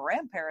hug my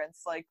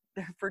grandparents like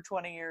for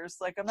 20 years.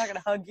 Like, I'm not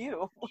gonna hug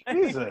you.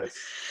 Jesus.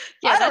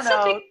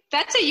 Yeah,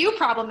 that's a you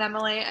problem,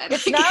 Emily.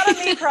 It's not a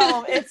me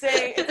problem. It's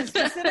a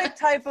specific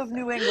type of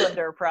New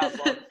Englander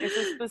problem. It's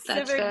a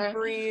specific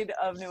breed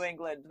of New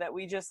England that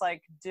we just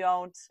like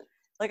don't.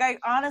 Like, I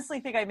honestly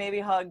think I maybe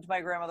hugged my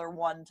grandmother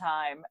one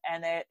time,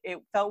 and it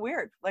felt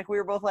weird. Like, we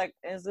were both like,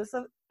 is this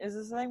a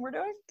thing we're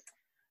doing?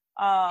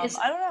 I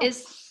don't know.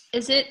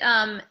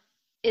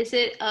 Is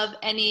it of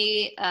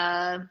any,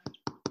 are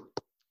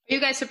you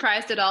guys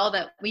surprised at all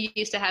that we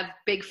used to have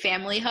big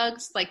family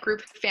hugs, like group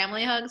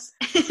family hugs,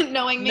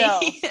 knowing me? No,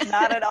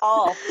 not at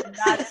all.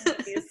 Not in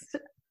the least.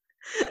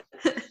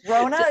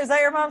 Rona, is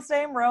that your mom's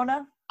name,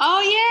 Rona?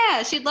 Oh,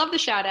 yeah. She'd love the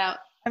shout out.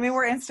 I mean,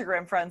 we're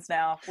Instagram friends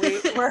now.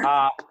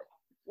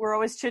 We're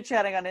always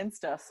chit-chatting on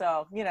Insta.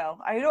 So, you know,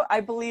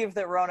 I believe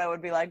that Rona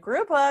would be like,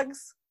 group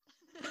hugs.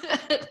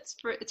 It's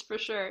for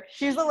sure.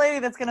 She's the lady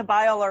that's going to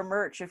buy all our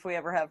merch if we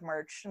ever have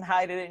merch and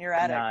hide it in your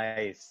attic.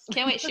 Nice.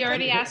 Can't wait. She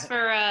already asked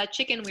for a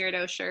chicken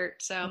weirdo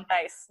shirt. So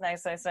Nice.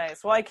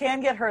 Well, I can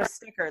get her a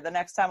sticker the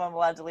next time I'm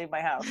allowed to leave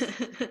my house.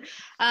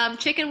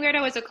 Chicken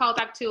weirdo is a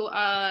callback to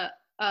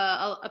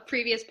a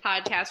previous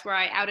podcast where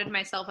I outed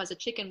myself as a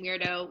chicken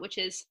weirdo, which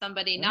is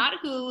somebody not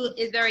who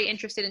is very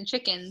interested in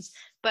chickens,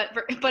 but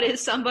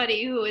is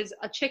somebody who is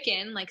a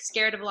chicken, like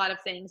scared of a lot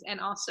of things, and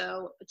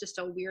also just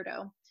a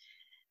weirdo.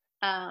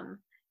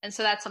 And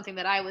so that's something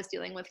that I was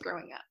dealing with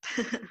growing up.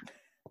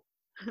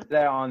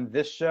 That on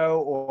this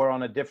show or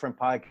on a different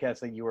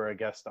podcast that you were a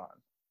guest on?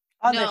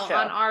 On this show.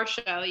 On our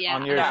show. Yeah.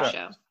 On your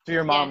show. So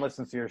your mom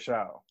listens to your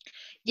show.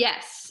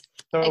 Yes.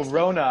 So Excellent.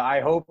 Rona, I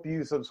hope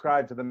you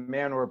subscribe to the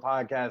Manwhore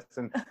podcast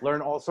and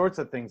learn all sorts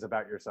of things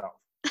about yourself.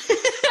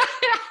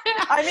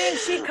 I mean,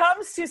 she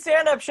comes to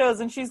stand-up shows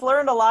and she's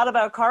learned a lot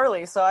about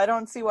Carly, so I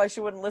don't see why she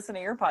wouldn't listen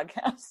to your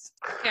podcast.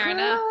 Fair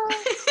enough.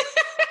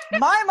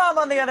 My mom,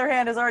 on the other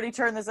hand, has already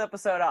turned this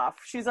episode off.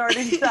 She's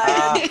already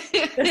decided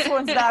this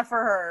one's not for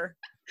her.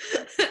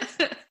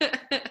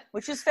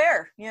 Which is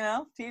fair, you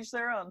know, to each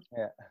their own.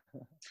 Yeah.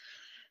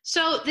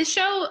 So this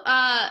show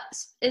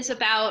is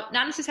about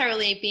not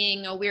necessarily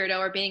being a weirdo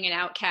or being an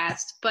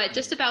outcast, but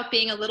just about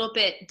being a little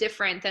bit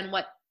different than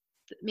what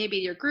maybe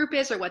your group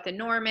is or what the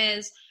norm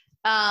is.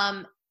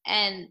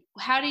 And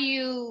how do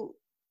you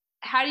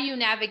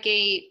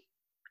navigate,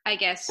 I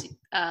guess,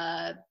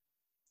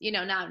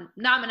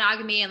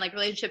 non-monogamy and like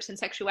relationships and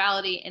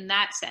sexuality in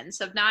that sense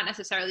of not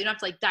necessarily, you don't have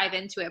to like dive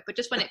into it, but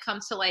just when it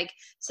comes to like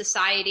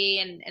society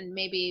and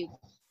maybe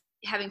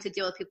having to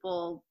deal with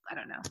people, I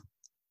don't know,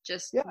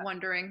 just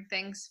wondering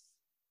things.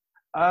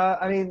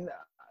 I mean,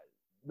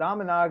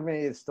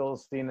 non-monogamy is still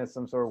seen as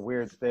some sort of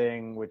weird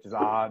thing, which is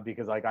odd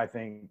because like I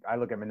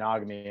look at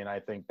monogamy and I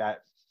think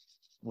that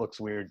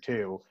looks weird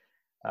too.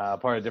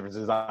 Part of the difference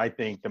is I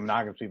think the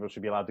monogamous people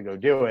should be allowed to go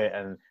do it,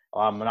 and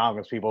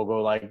monogamous people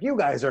go like, you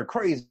guys are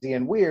crazy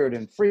and weird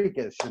and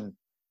freakish and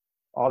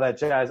all that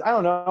jazz. I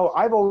don't know.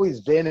 I've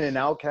always been an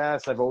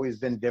outcast. I've always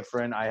been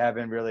different. I've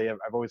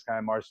always kind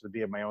of marched to the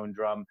beat of my own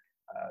drum.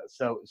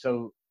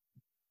 So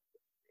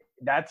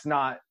that's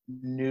not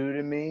new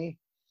to me.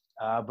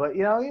 But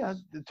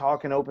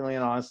talking openly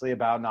and honestly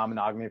about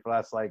non-monogamy for the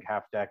last like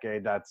half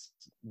decade, that's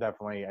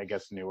definitely, I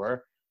guess,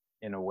 newer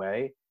in a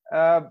way.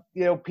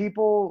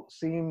 People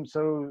seem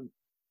so,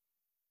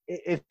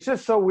 it's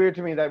just so weird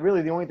to me that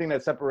really the only thing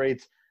that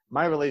separates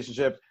my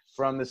relationship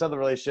from this other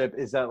relationship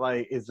is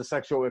the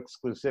sexual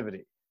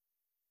exclusivity.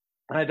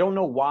 And I don't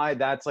know why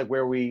that's like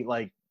where we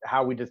like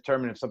how we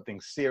determine if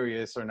something's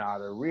serious or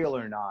not, or real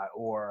or not,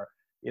 or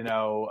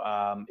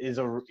is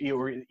a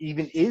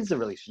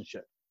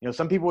relationship.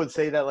 Some people would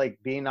say that like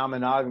being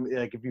non-monogamy,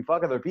 like if you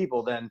fuck other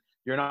people, then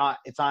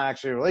it's not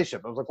actually a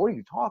relationship. I was like, what are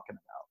you talking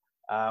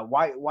about?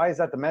 Why is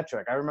that the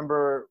metric? I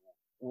remember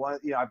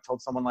I've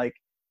told someone like,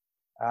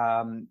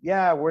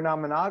 we're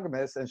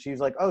non-monogamous, and she's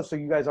like, oh, so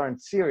you guys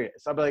aren't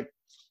serious. I'd be like,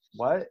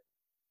 what?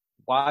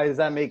 Why does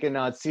that make it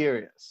not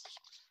serious?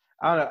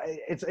 I don't know.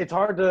 It's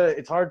hard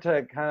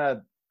to kind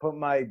of put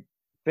my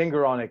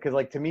finger on it, because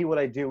like to me what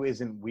I do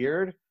isn't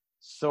weird,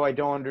 so I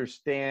don't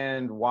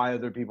understand why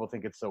other people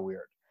think it's so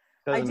weird.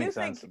 Doesn't make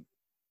sense.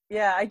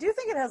 I do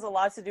think it has a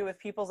lot to do with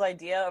people's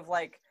idea of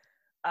like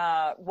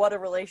what a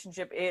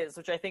relationship is,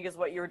 which I think is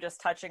what you were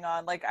just touching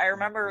on. Like I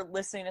remember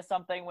listening to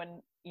something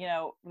when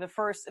the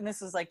first, and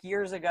this was like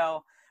years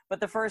ago, but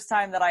the first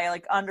time that I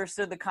like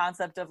understood the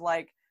concept of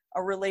like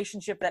a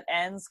relationship that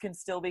ends can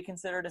still be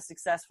considered a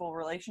successful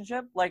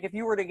relationship. Like if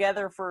you were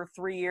together for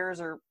 3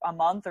 years or a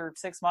month or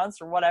 6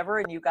 months or whatever,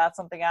 and you got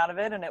something out of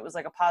it and it was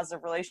like a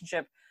positive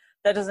relationship,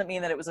 that doesn't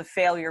mean that it was a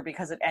failure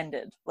because it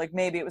ended. Like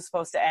maybe it was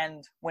supposed to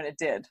end when it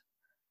did.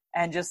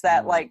 And just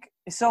that, like,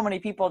 so many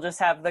people just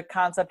have the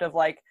concept of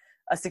like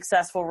a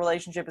successful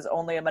relationship is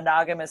only a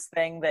monogamous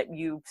thing that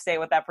you stay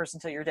with that person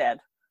till you're dead.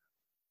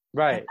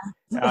 Right.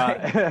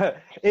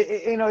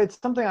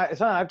 It's something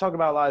I've talked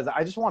about a lot. Is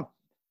I just want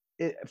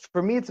it,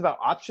 for me, it's about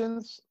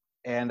options,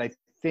 and I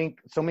think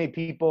so many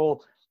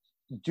people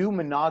do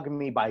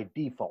monogamy by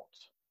default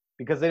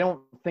because they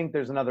don't think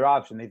there's another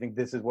option. They think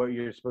this is what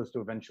you're supposed to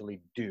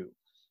eventually do.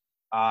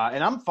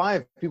 And I'm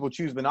fine if people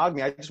choose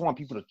monogamy. I just want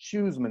people to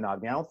choose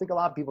monogamy. I don't think a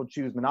lot of people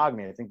choose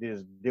monogamy. I think they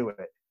just do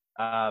it.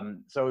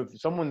 So if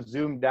someone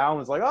zoomed down and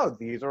was like, oh,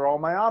 these are all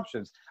my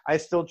options, I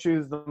still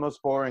choose the most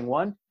boring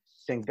one.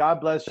 Think God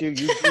bless you. You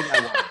do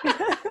that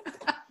one.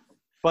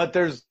 But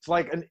there's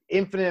like an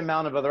infinite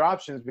amount of other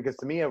options, because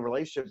to me, a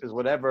relationship is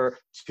whatever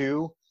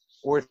 2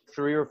 or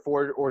 3 or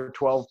 4 or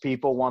 12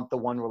 people want the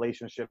one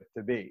relationship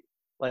to be.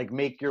 Like,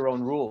 make your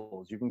own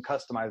rules. You can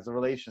customize the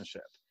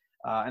relationship.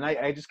 And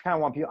I just kind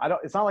of want people,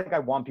 it's not like I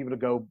want people to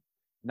go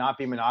not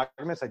be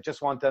monogamous. I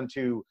just want them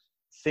to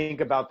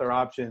think about their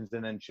options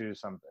and then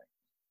choose something.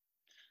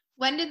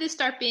 When did this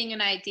start being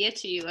an idea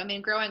to you? I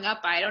mean, growing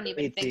up, I don't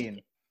even 18.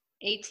 think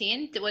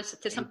 18 did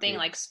something 18.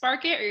 Like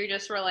spark it, or you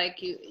just were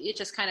like, you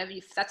just kind of,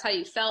 that's how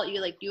you felt.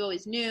 You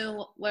always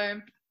knew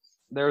where.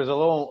 There was a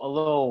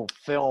little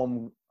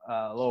film,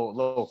 a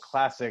little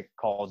classic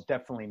called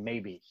Definitely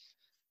Maybe,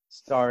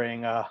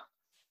 starring,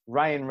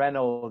 Ryan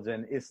Reynolds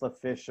and Isla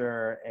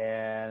Fisher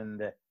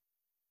and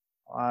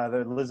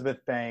Elizabeth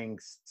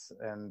Banks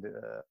and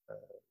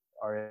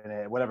are in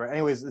it. Whatever.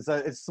 Anyways,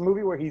 it's a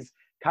movie where he's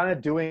kind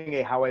of doing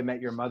a How I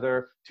Met Your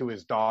Mother to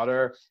his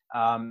daughter.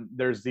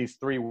 There's these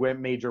 3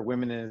 major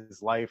women in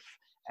his life,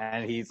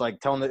 and he's like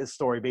telling the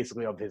story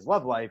basically of his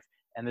love life,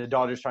 and the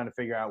daughter's trying to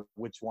figure out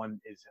which one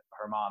is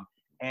her mom.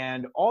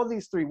 And all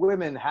these 3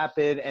 women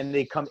happen, and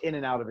they come in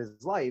and out of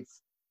his life,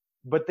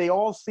 but they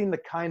all seem to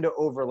kind of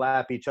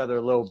overlap each other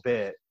a little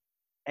bit.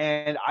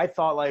 And I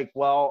thought, like,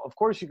 well, of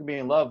course you can be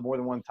in love more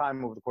than one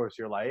time over the course of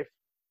your life.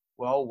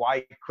 Well,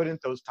 why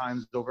couldn't those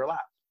times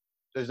overlap?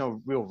 There's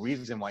no real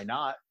reason why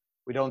not.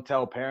 We don't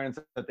tell parents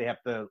that they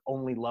have to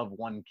only love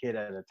one kid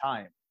at a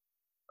time,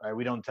 right?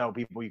 We don't tell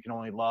people you can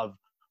only love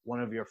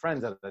one of your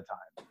friends at a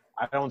time.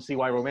 I don't see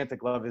why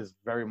romantic love is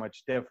very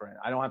much different.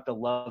 I don't have to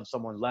love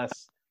someone less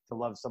to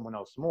love someone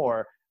else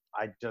more.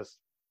 I just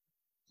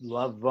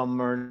love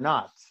them or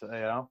not,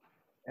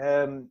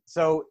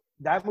 so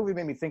that movie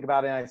made me think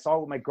about it, and I saw it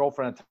with my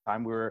girlfriend at the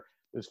time. It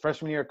was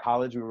freshman year of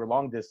college. We were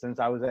long distance.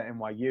 I was at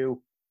NYU.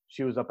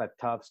 She was up at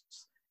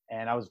Tufts,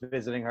 and I was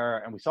visiting her,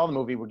 and we saw the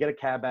movie. We get a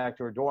cab back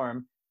to her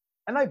dorm,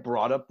 and I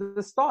brought up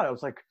this thought. I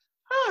was like,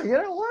 you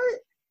know what?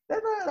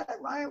 then that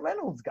Ryan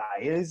Reynolds guy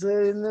is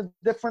in the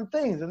different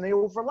things and they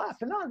overlap.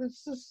 And no,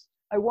 it's just,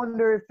 I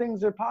wonder if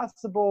things are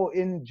possible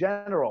in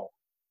general.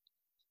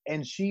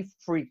 And she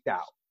freaked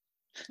out.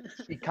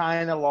 She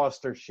kind of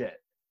lost her shit.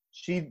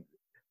 It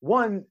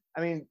wouldn't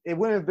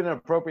have been an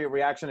appropriate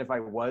reaction if I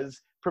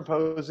was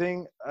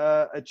proposing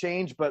a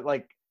change, but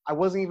like, I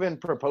wasn't even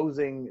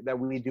proposing that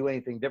we do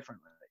anything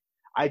differently.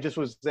 I just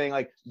was saying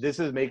like, this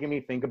is making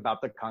me think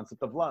about the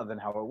concept of love and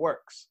how it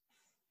works.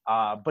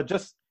 And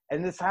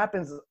this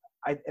happens,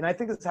 I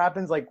think this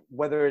happens like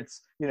whether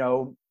it's,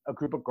 a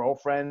group of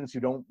girlfriends who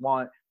don't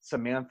want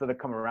Samantha to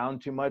come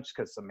around too much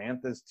because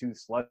Samantha's too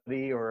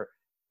slutty or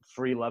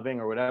free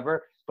loving or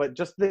whatever. But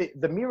just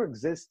the mere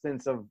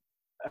existence of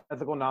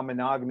ethical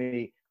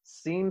non-monogamy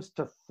seems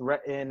to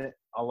threaten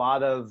a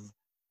lot of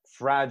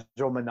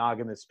fragile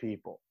monogamous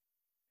people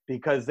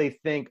because they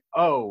think,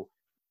 oh,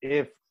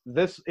 if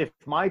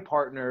my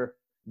partner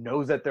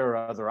knows that there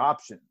are other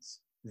options,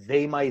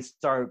 they might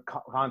start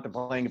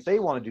contemplating if they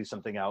want to do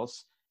something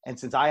else. And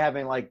since I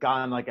haven't like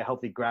gotten like a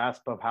healthy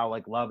grasp of how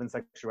like love and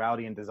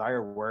sexuality and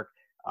desire work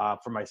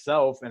for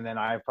myself, and then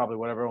I have probably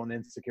whatever own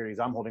insecurities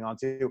I'm holding on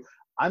to,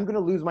 I'm going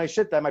to lose my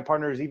shit that my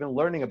partner is even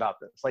learning about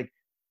this. Like,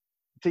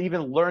 to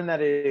even learn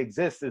that it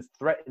exists is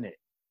threatening.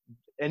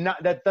 And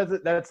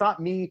that's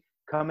not me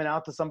coming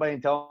out to somebody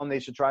and telling them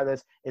they should try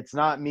this. It's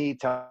not me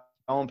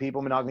telling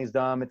people monogamy is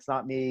dumb. It's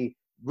not me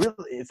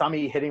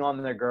hitting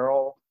on their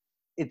girl.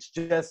 It's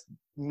just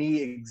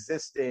me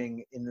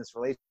existing in this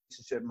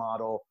relationship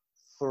model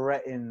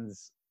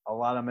threatens a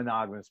lot of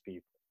monogamous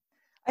people.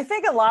 I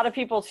think a lot of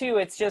people too,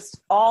 it's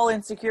just all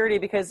insecurity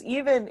because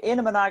even in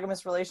a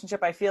monogamous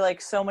relationship, I feel like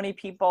so many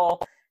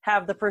people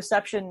have the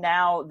perception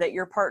now that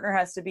your partner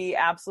has to be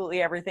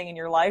absolutely everything in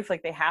your life.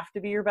 Like they have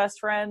to be your best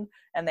friend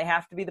and they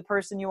have to be the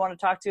person you want to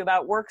talk to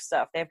about work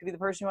stuff. They have to be the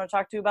person you want to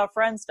talk to about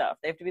friend stuff.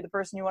 They have to be the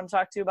person you want to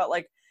talk to about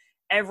like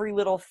every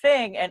little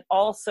thing. And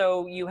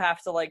also you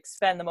have to like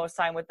spend the most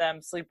time with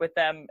them, sleep with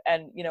them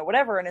and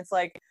whatever. And it's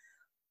like,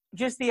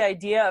 just the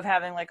idea of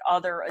having like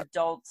other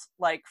adult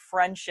like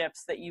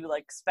friendships that you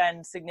like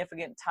spend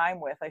significant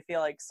time with, I feel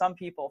like some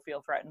people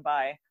feel threatened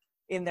by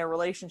in their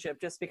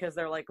relationship just because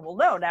they're like, well,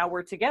 no, now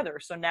we're together.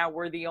 So now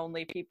we're the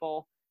only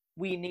people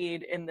we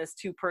need in this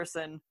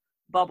 2-person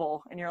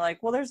bubble. And you're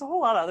like, well, there's a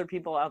whole lot of other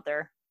people out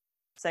there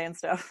saying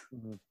stuff.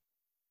 Mm-hmm.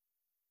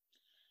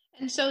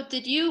 And so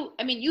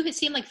you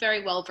seem like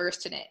very well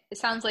versed in it. It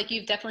sounds like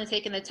you've definitely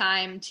taken the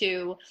time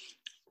to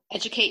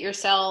educate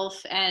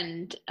yourself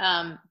and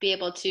be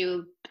able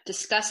to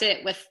discuss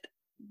it with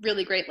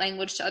really great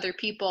language to other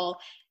people.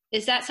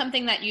 Is that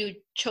something that you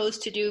chose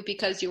to do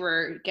because you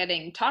were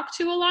getting talked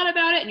to a lot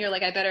about it and you're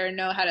like, I better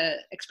know how to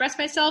express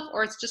myself?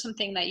 Or it's just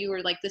something that you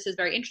were like, this is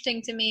very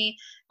interesting to me,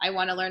 I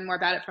want to learn more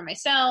about it for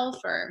myself?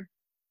 Or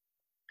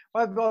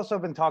well, I've also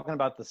been talking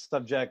about the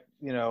subject,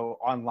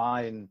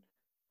 online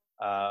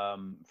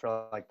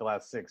for like the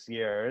last 6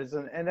 years.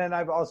 And then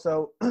I've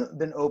also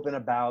been open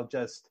about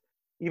just,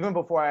 even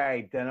before I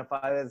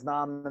identified as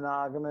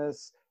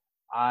non-monogamous,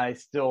 I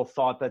still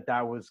thought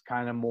that was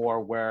kind of more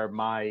where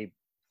my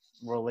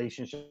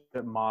relationship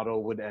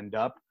model would end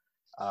up.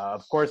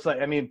 Of course,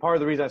 part of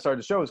the reason I started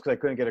the show is because I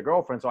couldn't get a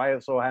girlfriend. So I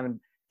also haven't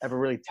ever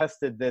really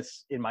tested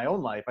this in my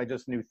own life. I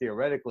just knew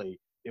theoretically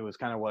it was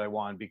kind of what I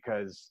wanted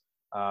because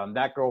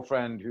that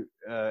girlfriend who,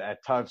 at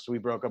Tufts, we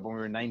broke up when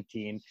we were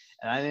 19.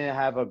 And I didn't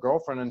have a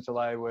girlfriend until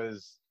I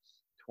was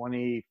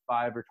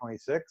 25 or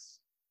 26.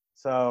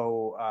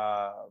 So,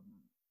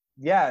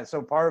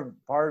 so part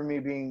of me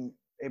being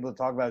able to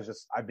talk about it is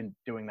just I've been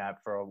doing that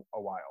for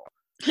a while.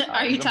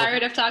 Are you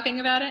tired of talking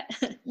about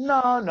it?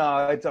 No.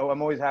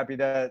 I'm always happy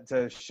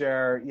to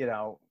share,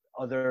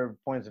 other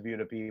points of view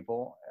to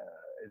people.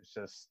 It's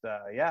just,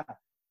 I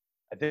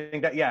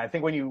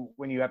think when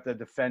you have to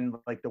defend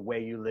like the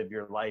way you live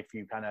your life,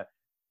 you kind of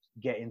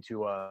get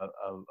into a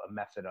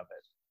method of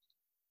it.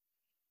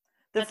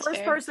 The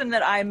first person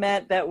that I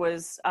met that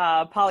was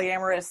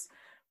polyamorous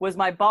was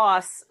my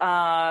boss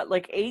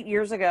like 8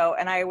 years ago,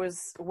 and I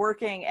was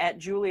working at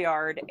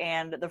Juilliard,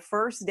 and the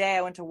first day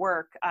I went to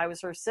work, I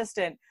was her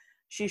assistant.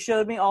 She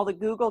showed me all the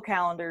Google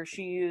calendars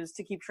she used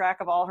to keep track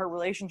of all her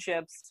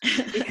relationships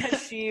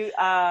because she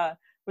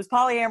was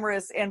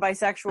polyamorous and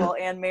bisexual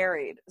and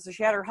married. So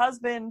she had her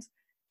husband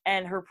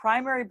and her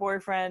primary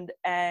boyfriend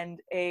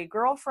and a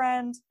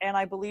girlfriend, and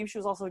I believe she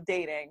was also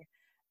dating.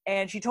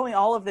 And she told me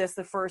all of this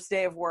the first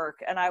day of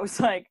work, and I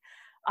was like,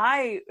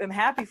 I am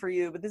happy for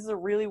you, but this is a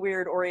really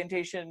weird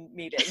orientation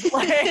meeting.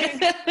 But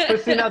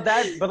see,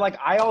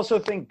 I also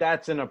think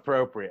that's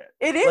inappropriate.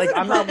 It is inappropriate.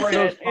 I'm not one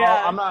of those.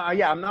 Yeah.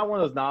 I'm not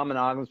one of those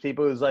non-monogamous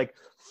people who's like,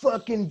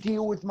 fucking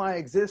deal with my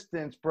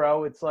existence,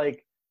 bro. It's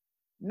like,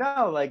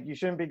 no, like you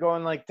shouldn't be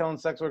going like telling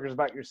sex workers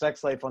about your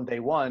sex life on day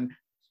one.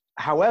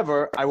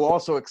 However, I will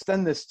also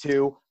extend this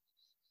to,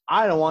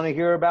 I don't want to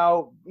hear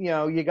about,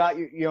 you got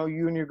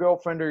you and your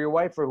girlfriend or your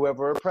wife or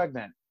whoever are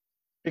pregnant,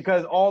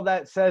 because all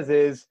that says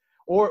is.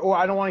 Or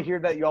I don't want to hear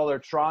that y'all are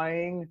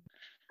trying,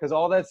 because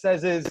all that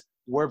says is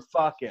we're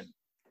fucking.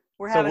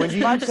 We're having as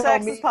much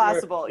sex as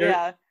possible.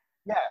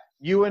 Yeah,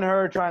 you and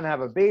her trying to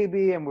have a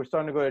baby, and we're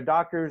starting to go to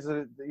doctors,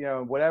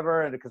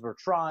 whatever, and because we're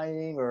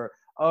trying, or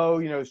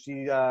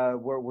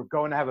we're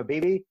going to have a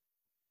baby.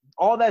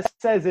 All that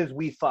says is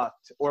we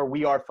fucked or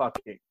we are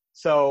fucking.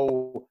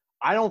 So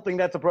I don't think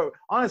that's appropriate.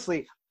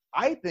 Honestly,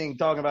 I think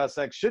talking about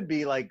sex should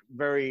be like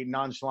very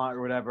nonchalant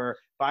or whatever,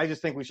 but I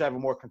just think we should have a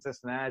more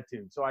consistent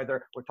attitude. So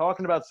either we're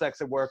talking about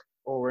sex at work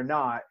or we're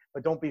not,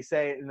 but don't be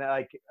saying that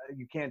like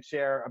you can't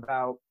share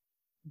about.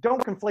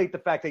 Don't conflate the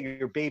fact that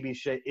your baby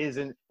shit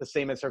isn't the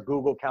same as her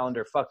Google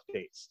Calendar fuck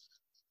dates.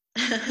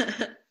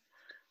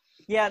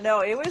 Yeah,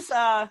 no, it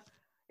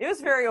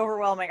was very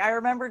overwhelming. I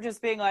remember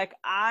just being like,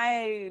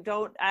 I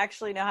don't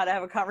actually know how to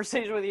have a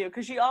conversation with you,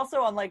 because she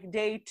also on like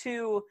day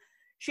 2,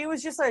 she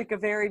was just like a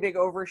very big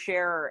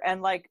oversharer,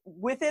 and like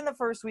within the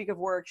first week of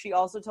work, she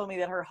also told me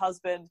that her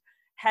husband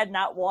had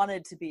not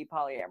wanted to be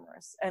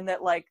polyamorous, and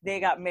that like they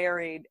got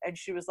married, and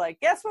she was like,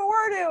 guess what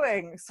we're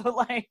doing? So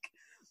like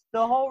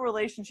the whole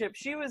relationship,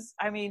 she was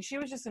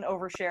just an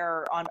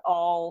oversharer on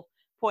all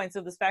points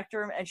of the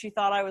spectrum, and she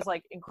thought I was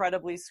like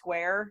incredibly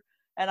square,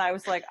 and I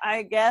was like,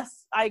 I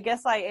guess I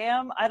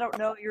am. I don't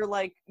know.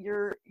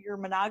 You're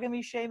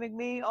monogamy shaming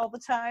me all the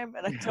time,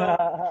 and I don't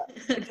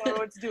know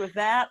what to do with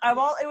that.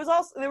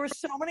 There were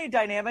so many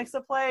dynamics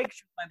at play.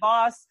 She was my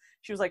boss.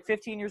 She was like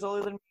 15 years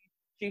older than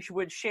me. She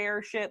would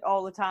share shit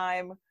all the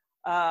time.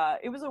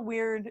 It was a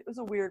weird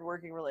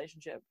working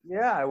relationship.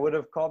 Yeah, I would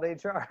have called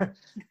HR.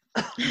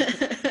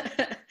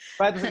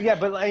 But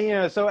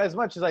so as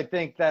much as I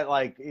think that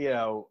I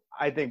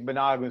think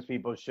monogamous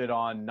people shit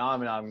on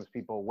non-monogamous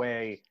people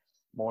way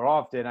more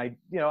often, I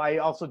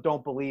also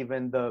don't believe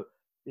in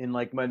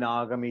like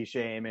monogamy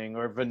shaming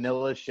or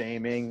vanilla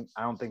shaming.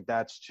 I don't think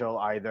that's chill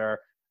either.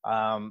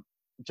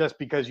 Just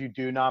because you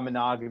do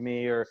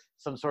non-monogamy or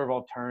some sort of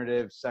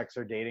alternative sex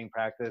or dating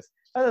practice,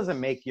 that doesn't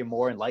make you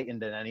more enlightened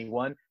than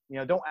anyone.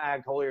 Don't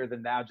act holier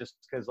than thou just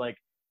because like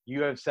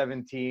you have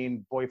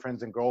 17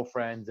 boyfriends and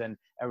girlfriends and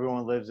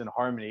everyone lives in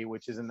harmony,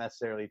 which isn't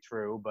necessarily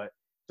true. But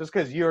just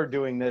because you're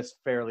doing this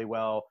fairly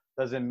well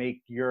doesn't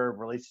make your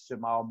relationship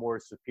model more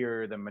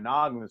superior than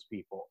monogamous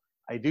people.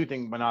 I do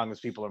think monogamous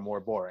people are more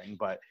boring,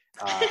 but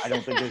I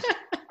don't think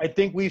I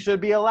think we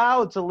should be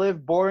allowed to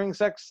live boring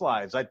sex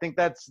lives. I think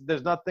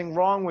there's nothing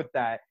wrong with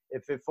that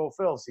if it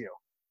fulfills you.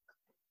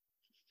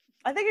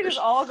 I think it just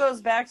all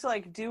goes back to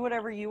like do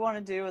whatever you want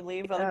to do and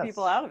leave other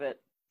people out of it.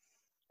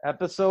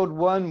 Episode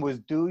 1 was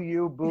 "Do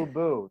You Boo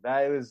Boo."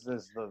 That was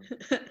the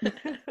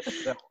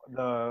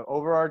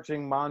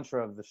overarching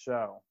mantra of the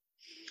show.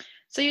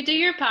 So you do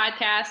your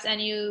podcast and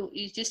you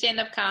do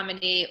stand-up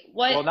comedy.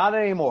 Well, not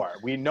anymore.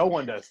 No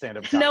one does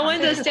stand-up comedy. No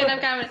one does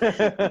stand-up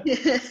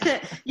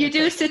comedy. You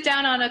do sit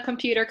down on a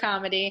computer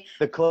comedy.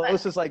 The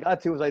closest I got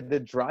to was I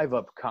did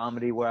drive-up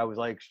comedy where I was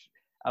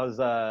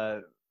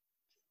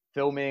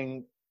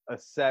filming a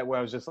set where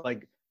I was just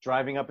like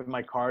driving up in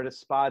my car to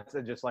spots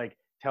and just like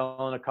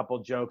telling a couple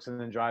jokes and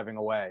then driving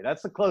away.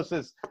 That's the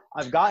closest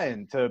I've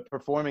gotten to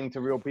performing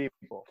to real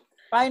people.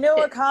 I know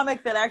a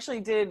comic that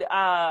actually did,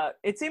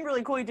 it seemed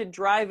really cool. He did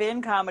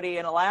drive-in comedy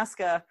in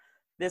Alaska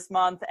this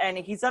month, and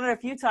he's done it a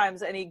few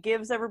times, and he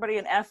gives everybody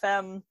an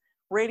FM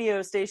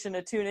radio station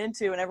to tune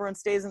into, and everyone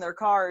stays in their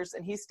cars,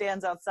 and he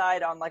stands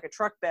outside on like a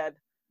truck bed,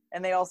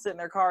 and they all sit in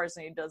their cars,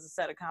 and he does a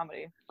set of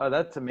comedy. Oh,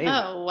 that's amazing.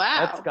 Oh,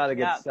 wow. That's got to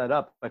get set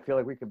up. I feel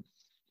like we could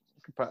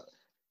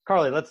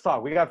Carly, let's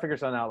talk. We got to figure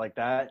something out like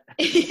that.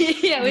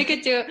 Yeah, we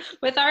could do it.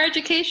 With our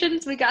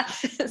educations, we got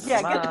this.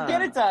 Yeah,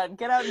 get it done.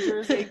 Get out in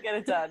Jersey, get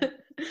it done.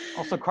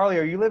 Also, Carly,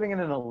 are you living in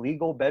an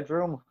illegal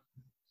bedroom?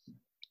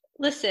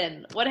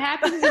 Listen, what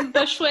happens in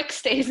Bushwick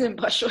stays in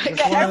Bushwick.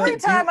 Yeah, every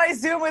time I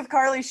Zoom with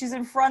Carly, she's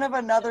in front of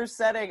another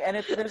setting,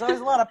 and there's always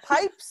a lot of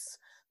pipes.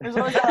 There's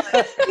always a lot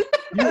of...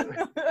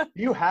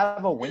 you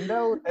have a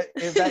window?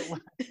 Is that...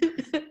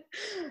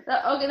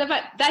 Okay,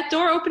 that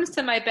door opens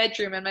to my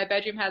bedroom, and my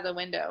bedroom has a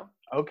window.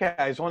 Okay,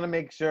 I just want to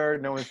make sure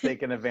no one's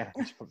taking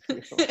advantage of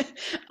you.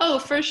 Oh,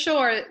 for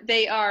sure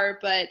they are,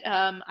 but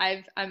I'm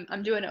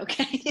doing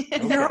okay.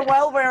 You're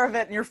well aware of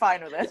it, and you're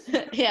fine with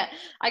it. Yeah,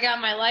 I got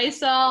my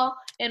Lysol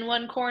in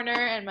one corner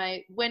and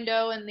my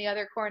window in the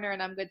other corner,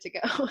 and I'm good to go.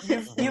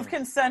 You've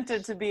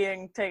consented to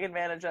being taken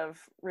advantage of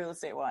real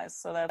estate wise,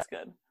 so that's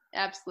good.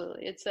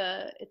 Absolutely, it's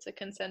a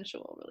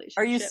consensual relationship.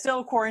 Are you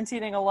still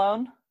quarantining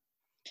alone?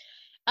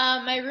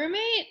 My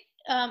roommate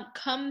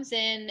comes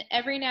in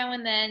every now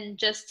and then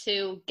just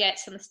to get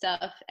some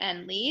stuff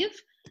and leave.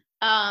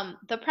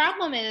 The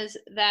problem is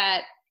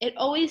that it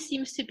always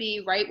seems to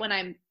be right when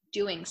I'm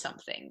doing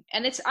something,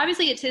 and it's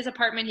his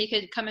apartment. He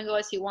could come and go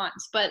as he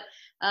wants, but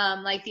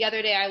like the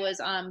other day I was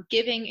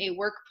giving a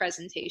work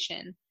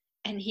presentation,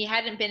 and he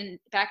hadn't been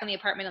back in the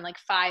apartment in like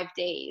 5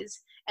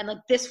 days. And like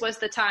this was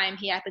the time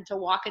he happened to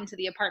walk into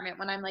the apartment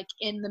when I'm like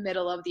in the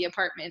middle of the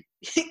apartment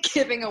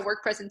giving a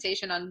work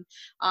presentation on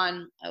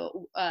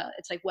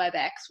it's like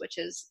WebEx, which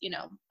is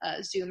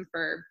Zoom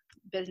for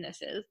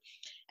businesses.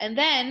 And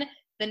then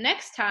the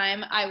next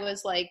time I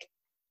was like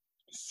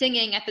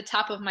singing at the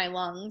top of my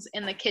lungs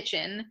in the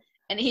kitchen,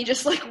 and he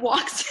just like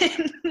walks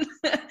in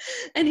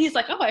And he's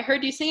like, oh, I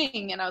heard you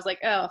singing. And I was like,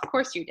 oh, of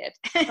course you did.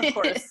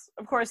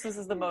 Of course, this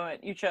is the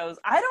moment you chose.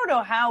 I don't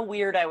know how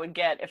weird I would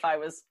get if I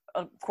was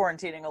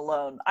quarantining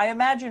alone. I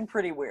imagine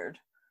pretty weird.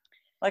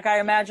 Like, I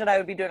imagine I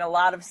would be doing a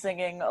lot of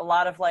singing, a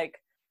lot of like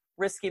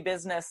risky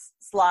business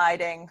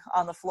sliding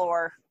on the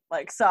floor,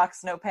 like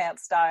socks, no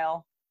pants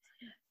style.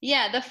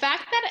 Yeah, the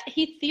fact that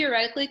he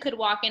theoretically could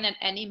walk in at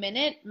any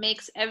minute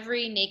makes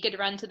every naked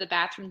run to the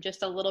bathroom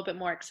just a little bit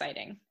more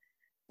exciting.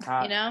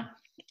 You know?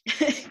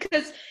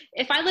 Because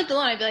if I lived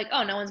alone, I'd be like,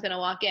 oh, no one's going to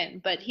walk in.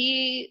 But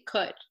he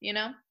could, you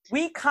know?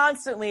 We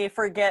constantly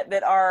forget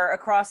that our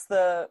across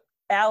the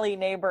alley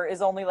neighbor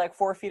is only like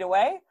 4 feet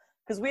away,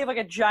 because we have like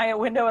a giant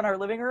window in our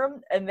living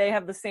room, and they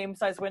have the same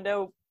size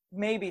window,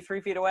 maybe 3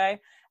 feet away.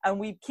 And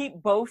we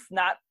keep both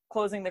not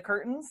closing the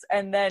curtains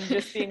and then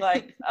just being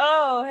like,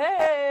 oh,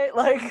 hey,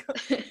 like,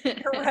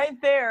 you're right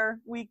there.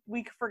 We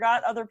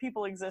forgot other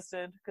people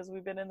existed because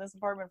we've been in this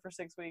apartment for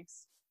 6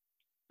 weeks.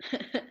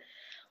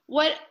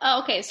 What?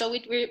 Oh, okay, so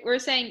we're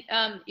saying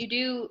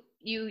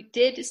you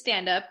did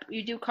stand up,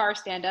 you do car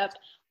stand up.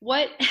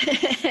 What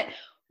are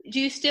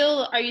you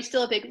still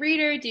a big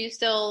reader?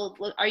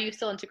 Are you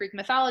still into Greek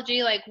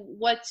mythology? Like,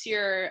 what's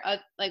your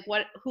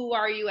who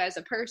are you as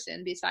a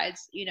person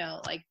besides, you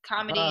know, like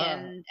comedy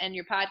and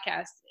your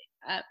podcast?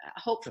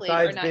 Hopefully,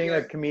 besides or not being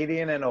a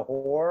comedian and a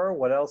whore,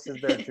 what else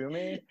is there to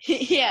me?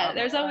 Yeah,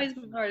 there's always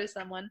more to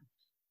someone.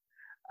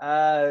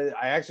 I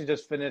actually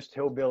just finished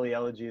Hillbilly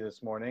Elegy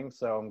this morning,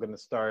 so I'm going to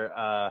start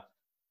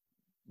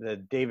the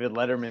David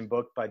Letterman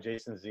book by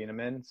Jason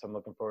Zieneman, so I'm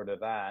looking forward to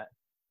that.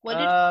 What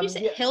did you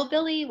say? Yeah.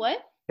 Hillbilly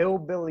what?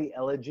 Hillbilly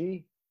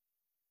Elegy.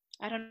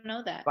 I don't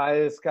know that. By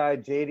this guy,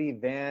 J.D.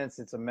 Vance.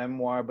 It's a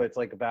memoir, but it's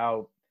like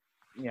about,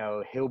 you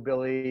know,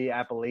 hillbilly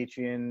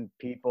Appalachian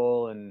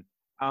people, and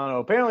I don't know.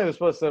 Apparently, it was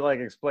supposed to like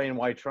explain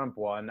why Trump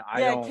won.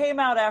 It came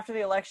out after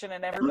the election,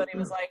 and everybody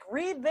was like,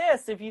 "Read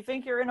this if you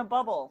think you're in a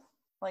bubble.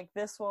 Like,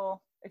 this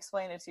will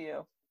explain it to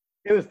you."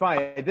 It was fine.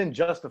 It didn't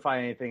justify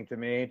anything to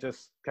me. It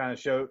just kind of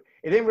showed.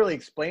 It didn't really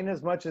explain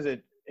as much as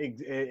it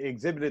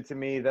exhibited to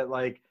me that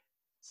like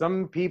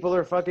some people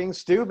are fucking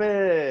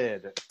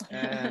stupid,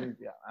 and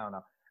yeah, I don't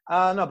know.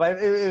 No,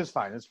 but it was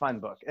fine. It's a fun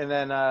book. And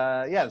then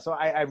so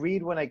I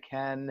read when I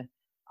can.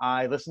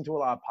 I listen to a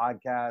lot of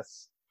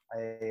podcasts.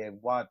 I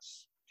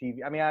watch TV.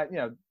 I mean,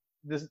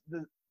 the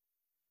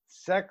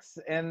sex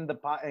and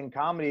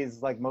comedy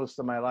is like most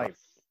of my life.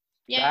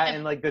 Yeah. That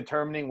and like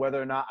determining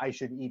whether or not I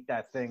should eat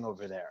that thing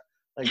over there.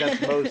 Like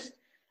that's most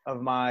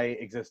of my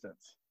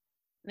existence.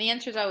 The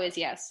answer is always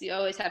yes. You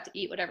always have to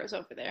eat whatever's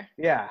over there.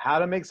 Yeah. How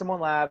to make someone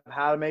laugh,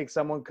 how to make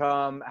someone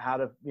come, how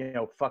to,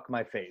 fuck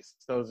my face.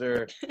 Those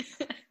are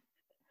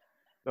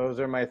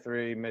my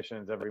 3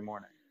 missions every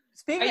morning.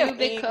 Speaking of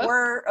eat,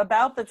 we're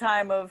about the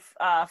time of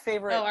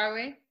favorite. Oh, are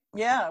we?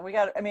 Yeah, we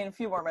got, a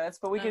few more minutes,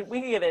 but we can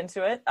get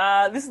into it.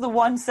 This is the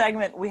one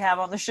segment we have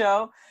on the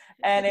show,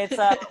 and it's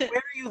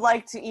where you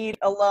like to eat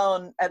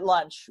alone at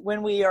lunch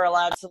when we are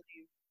allowed to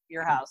leave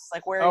your house.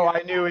 Like where? Oh,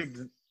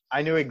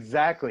 I knew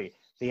exactly.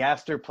 The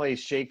Astor Place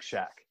Shake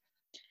Shack.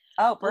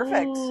 Oh,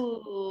 perfect.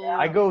 Yeah.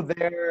 I go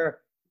there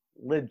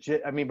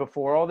legit. I mean,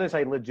 before all this,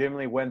 I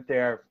legitimately went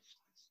there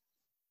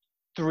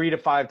 3 to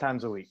 5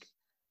 times a week.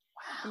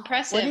 Wow.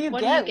 Impressive. What do you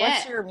get?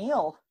 What's your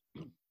meal?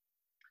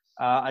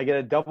 I get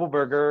a double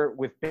burger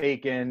with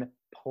bacon,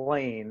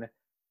 plain,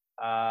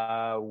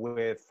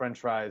 with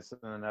French fries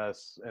and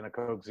a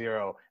Coke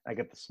Zero. I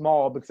get the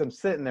small because I'm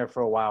sitting there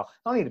for a while.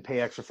 I don't need to pay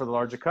extra for the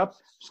larger cup. I'm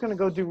just going to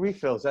go do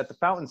refills at the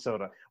fountain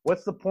soda.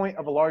 What's the point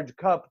of a large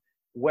cup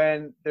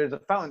when there's a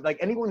fountain? Like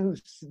anyone who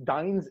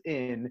dines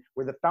in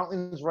where the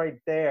fountain's right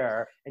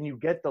there and you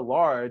get the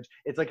large,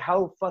 it's like,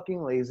 how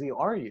fucking lazy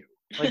are you?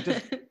 Like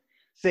just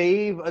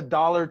save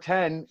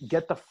 $1.10,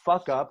 get the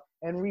fuck up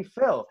and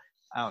refill.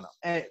 I don't know.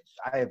 And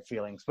I have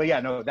feelings. But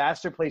yeah, no, the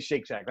Astor Place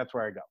Shake Shack, that's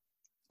where I go.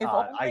 If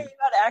only you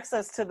had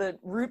access to the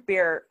root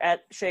beer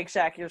at Shake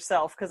Shack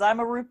yourself, because I'm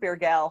a root beer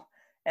gal,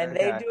 and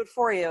they do it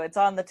for you. It's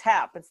on the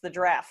tap. It's the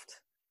draft.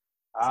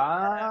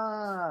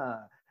 So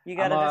you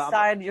got to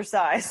decide your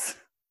size.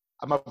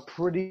 I'm a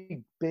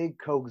pretty big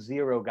Coke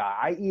Zero guy.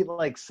 I eat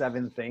like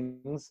 7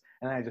 things,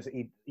 and I just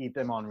eat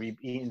them on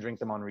repeat and drink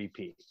them on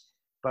repeat.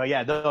 But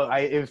yeah,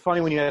 it was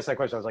funny when you asked that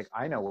question. I was like,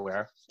 I know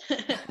where. Do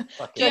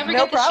you ever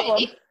no get problem.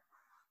 The shake?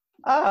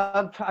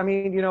 I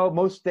mean,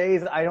 most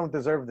days I don't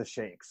deserve the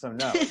shake, so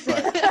no.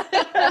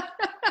 But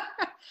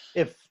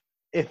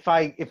if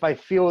I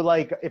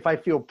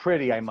feel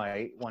pretty, I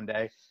might one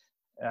day.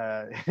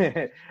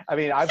 I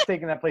mean, I've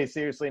taken that place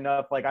seriously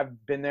enough. Like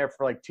I've been there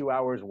for like 2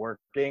 hours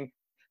working,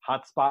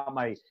 hotspot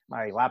my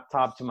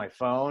laptop to my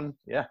phone.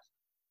 Yeah,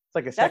 it's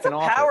like a second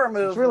office. That's a power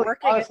move. Really,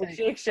 working honestly, at the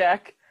Shake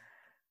Shack.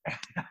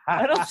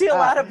 I don't see a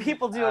lot of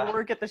people doing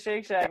work at the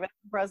Shake Shack. That's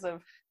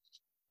impressive.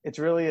 It's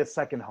really a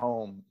second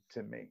home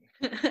to me.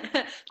 Do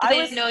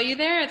they know you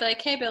there? They're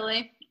like, hey,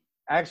 Billy.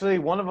 Actually,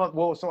 one of them.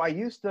 Well, so I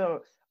used to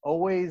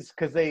always,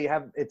 because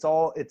it's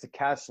a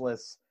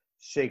cashless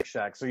Shake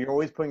Shack. So you're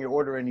always putting your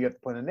order in. You have to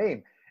put a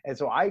name, and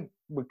so I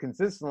would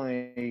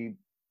consistently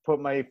put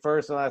my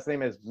first and last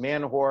name as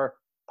Man Whore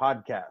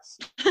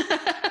podcast.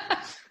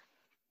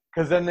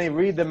 Because then they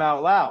read them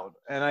out loud.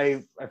 And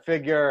I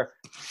figure,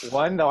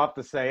 one, they'll have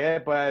to say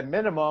it, but at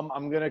minimum,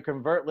 I'm going to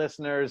convert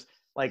listeners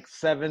like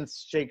 7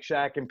 Shake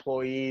Shack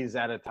employees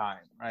at a time,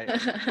 right?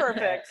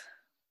 Perfect.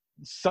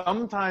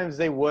 Sometimes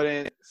they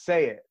wouldn't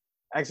say it.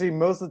 Actually,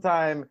 most of the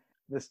time,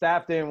 the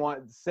staff didn't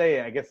want to say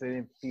it. I guess they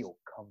didn't feel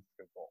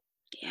comfortable.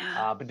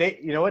 Yeah. But they,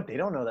 you know what? They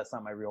don't know that's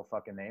not my real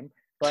fucking name.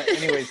 But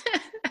anyways,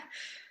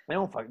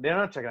 they're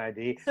not checking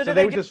ID. So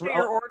they would just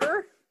your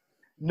order?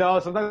 No,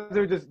 sometimes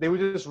they would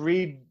just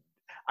read.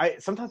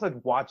 Sometimes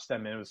I'd watch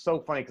them, and it was so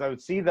funny because I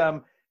would see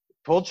them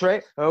pull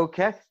tray.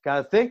 Okay,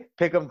 gotta think,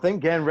 pick up thing,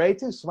 getting ready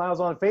to,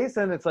 smiles on face,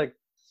 and it's like,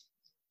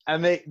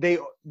 and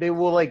they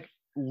will like,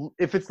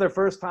 if it's their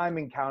first time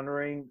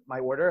encountering my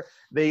order,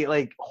 they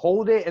like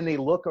hold it and they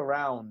look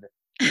around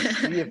to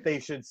see if they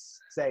should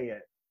say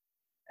it,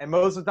 and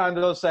most of the time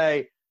they'll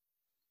say,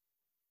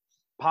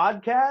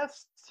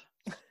 "Podcast?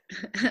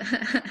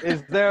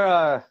 Is there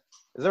a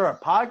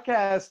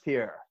podcast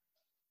here?"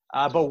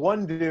 But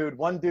one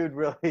dude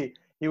really,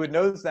 he would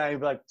notice that and he'd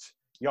be like,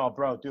 "Yo,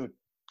 bro, dude,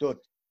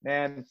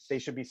 man, they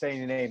should be saying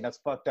your name. That's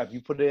fucked up. You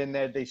put it in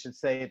there, they should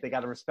say it. They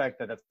gotta respect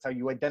that. That's how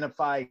you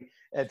identify.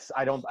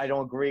 I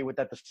don't agree with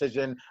that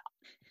decision.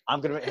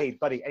 Hey,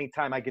 buddy,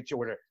 anytime I get your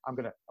order, I'm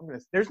gonna,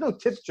 there's no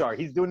tip jar.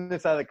 He's doing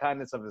this out of the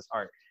kindness of his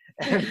heart."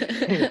 And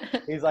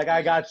he's like,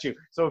 "I got you."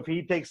 So if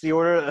he takes the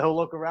order, he'll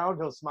look around,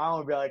 he'll smile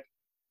and be like,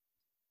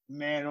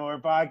 "Man or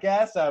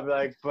podcast?" I'll be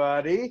like,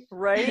 "Buddy,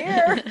 right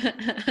here."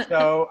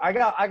 So I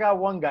got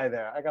one guy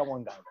there.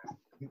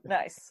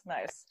 Nice.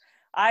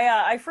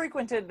 I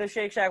frequented the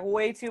Shake Shack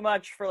way too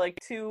much for like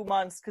 2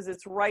 months because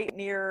it's right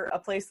near a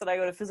place that I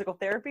go to physical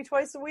therapy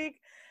twice a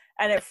week.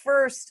 And at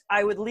first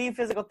I would leave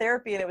physical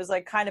therapy and it was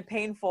like kind of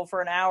painful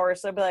for an hour.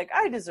 So I'd be like,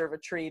 I deserve a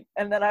treat.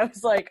 And then I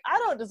was like, I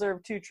don't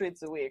deserve 2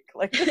 treats a week.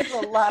 Like, this is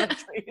a lot of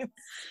treats.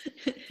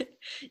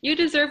 You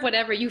deserve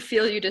whatever you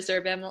feel you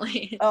deserve,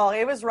 Emily. Oh,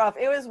 it was rough.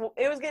 It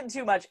was getting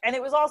too much. And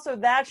it was also,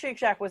 that Shake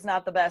Shack was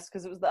not the best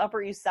because it was the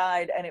Upper East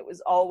Side and it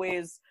was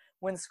always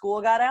when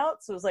school got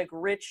out. So it was like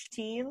rich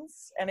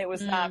teens and it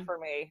was not for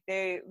me.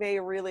 They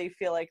really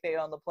feel like they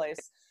own the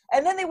place.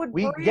 And then they would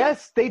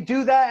yes, they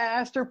do that at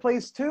Astor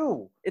Place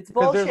too. It's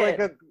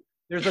bullshit.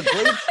 There's a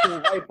grade school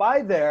right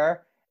by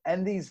there,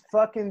 and these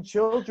fucking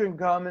children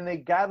come and they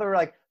gather,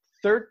 like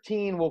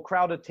 13 will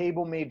crowd a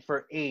table made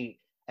for 8,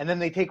 and then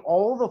they take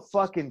all the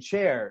fucking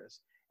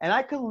chairs. And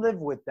I could live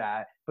with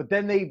that, but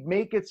then they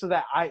make it so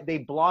that they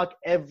block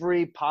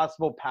every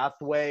possible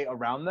pathway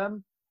around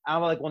them. And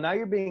I'm like, well, now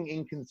you're being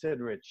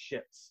inconsiderate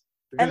shits.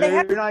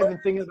 Because you're not even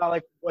thinking about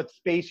like what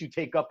space you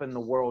take up in the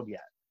world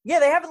yet. Yeah,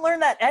 they haven't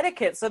learned that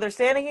etiquette. So they're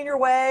standing in your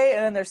way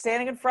and then they're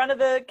standing in front of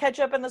the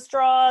ketchup and the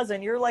straws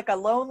and you're like a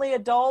lonely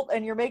adult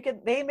and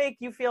they make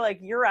you feel like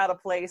you're out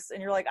of place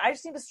and you're like, I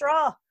just need a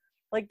straw.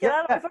 Like, get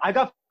out of my I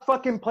got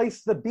fucking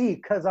place to be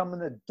because I'm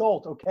an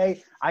adult,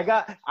 okay? I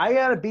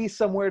gotta be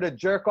somewhere to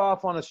jerk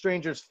off on a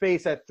stranger's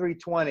face at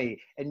 3:20,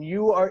 and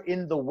you are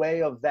in the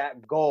way of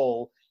that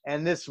goal,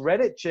 and this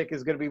Reddit chick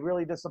is gonna be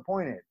really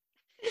disappointed.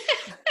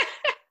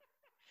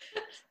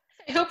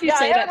 I hope you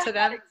say that to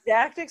them.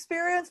 Exact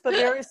experience, but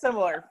very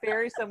similar.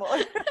 Very similar.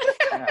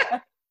 Yeah.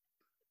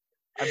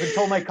 I've been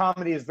told my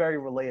comedy is very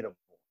relatable.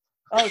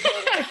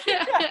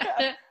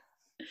 Okay.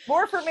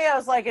 More for me, I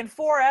was like, in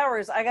 4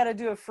 hours, I got to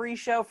do a free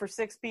show for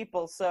 6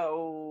 people.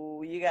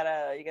 So you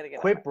gotta get.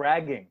 Quit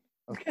bragging.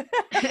 Okay.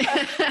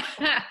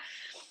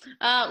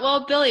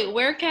 Well, Billy,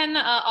 where can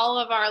all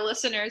of our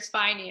listeners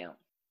find you?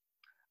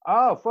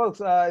 Oh,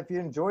 folks, if you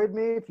enjoyed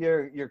me, if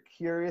you're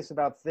curious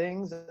about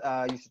things,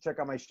 you should check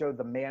out my show,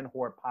 The Man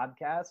Whore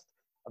Podcast,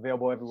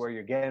 available everywhere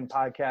you're getting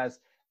podcasts.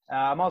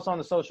 I'm also on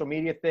the social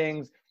media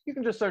things. You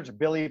can just search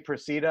Billy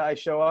Procida. I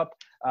show up.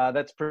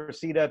 That's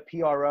Procida,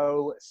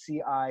 Procida.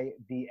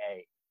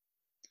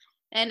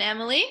 And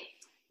Emily?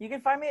 You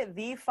can find me at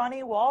The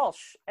Funny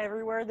Walsh,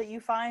 everywhere that you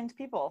find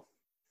people.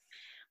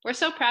 We're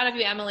so proud of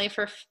you, Emily,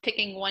 for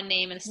picking one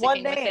name and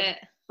sticking with it.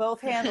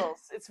 Both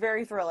handles. It's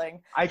very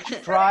thrilling. I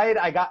tried.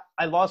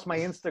 I lost my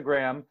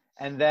Instagram,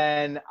 and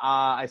then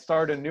I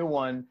started a new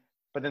one,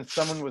 but then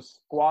someone was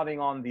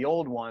squatting on the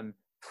old one,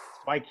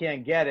 so I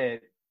can't get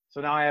it. So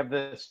now I have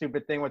this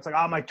stupid thing where it's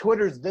like, my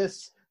Twitter's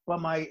this,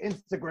 but my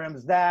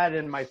Instagram's that,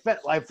 and my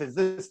FetLife is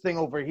this thing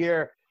over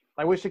here.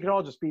 I wish it could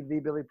all just be The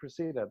Billy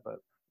Procida, but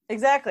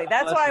exactly.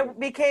 That's why I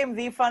became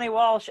The Funny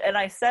Walsh, and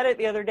I said it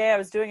the other day. I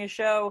was doing a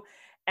show.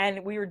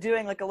 And we were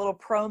doing like a little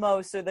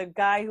promo. So the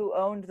guy who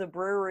owned the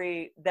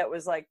brewery that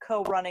was like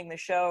co-running the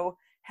show,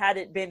 had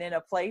it been in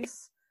a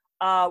place,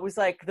 was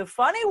like, The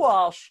Funny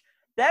Walsh.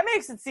 That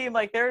makes it seem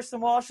like there's some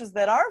Walshes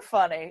that aren't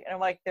funny. And I'm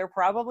like, there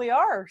probably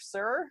are,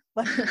 sir.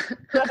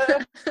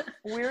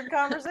 Weird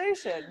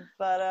conversation.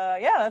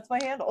 But yeah, that's my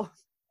handle.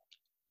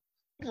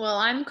 Well,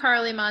 I'm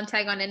Carly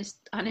Montag on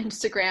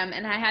Instagram,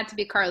 and I had to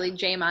be Carly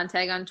J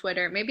Montag on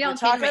Twitter. Maybe I'll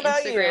change my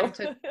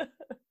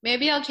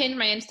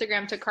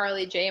Instagram to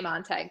Carly J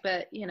Montag,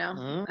 but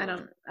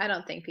I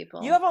don't think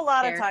people. You have a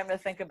lot of time to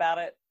think about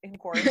it in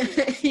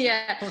quarantine.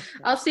 Yeah,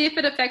 I'll see if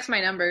it affects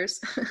my numbers.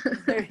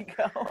 There you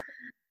go.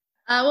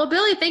 Well,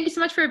 Billy, thank you so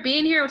much for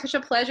being here. It was such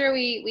a pleasure.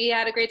 We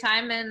had a great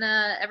time, and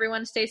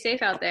everyone stay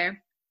safe out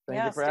there.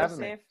 Thank you for having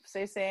me.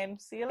 Stay sane.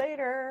 See you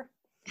later.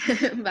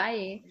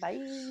 Bye.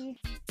 Bye.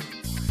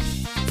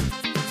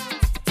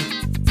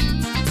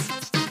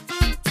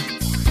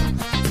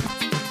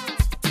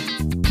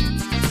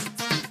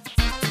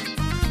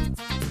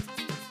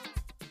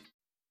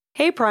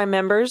 Hey Prime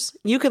members,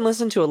 you can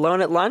listen to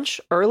Alone at Lunch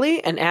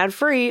early and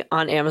ad-free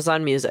on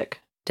Amazon Music.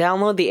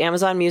 Download the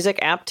Amazon Music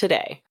app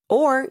today.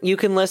 Or you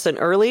can listen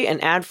early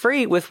and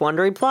ad-free with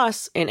Wondery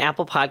Plus in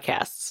Apple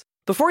Podcasts.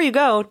 Before you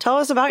go, tell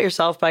us about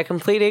yourself by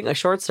completing a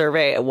short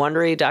survey at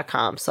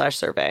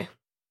Wondery.com/survey.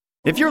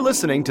 If you're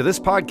listening to this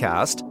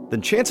podcast,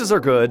 then chances are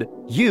good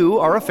you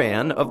are a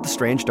fan of the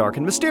strange, dark,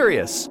 and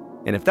mysterious.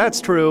 And if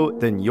that's true,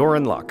 then you're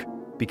in luck.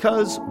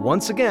 Because,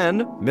 once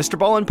again, Mr.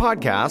 Ballin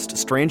Podcast,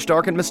 Strange,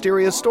 Dark, and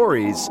Mysterious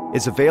Stories,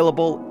 is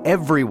available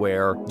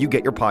everywhere you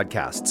get your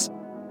podcasts.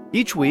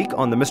 Each week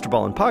on the Mr.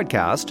 Ballin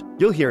Podcast,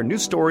 you'll hear new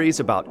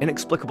stories about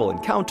inexplicable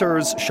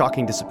encounters,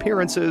 shocking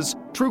disappearances,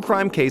 true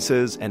crime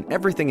cases, and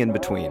everything in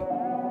between.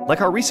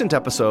 Like our recent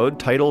episode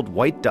titled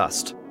White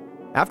Dust.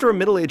 After a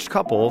middle-aged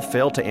couple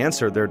fail to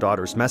answer their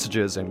daughter's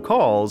messages and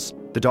calls,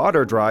 the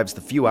daughter drives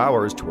the few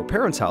hours to her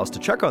parents' house to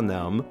check on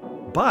them.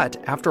 But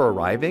after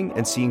arriving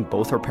and seeing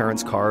both her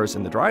parents' cars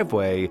in the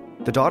driveway,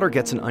 the daughter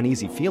gets an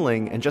uneasy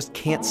feeling and just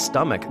can't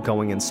stomach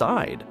going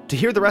inside. To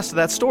hear the rest of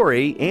that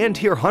story and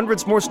hear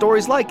hundreds more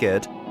stories like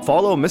it,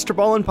 follow Mr.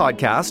 Ballin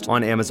Podcast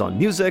on Amazon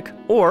Music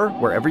or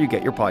wherever you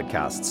get your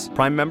podcasts.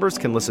 Prime members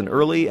can listen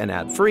early and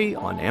ad-free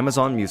on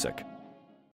Amazon Music.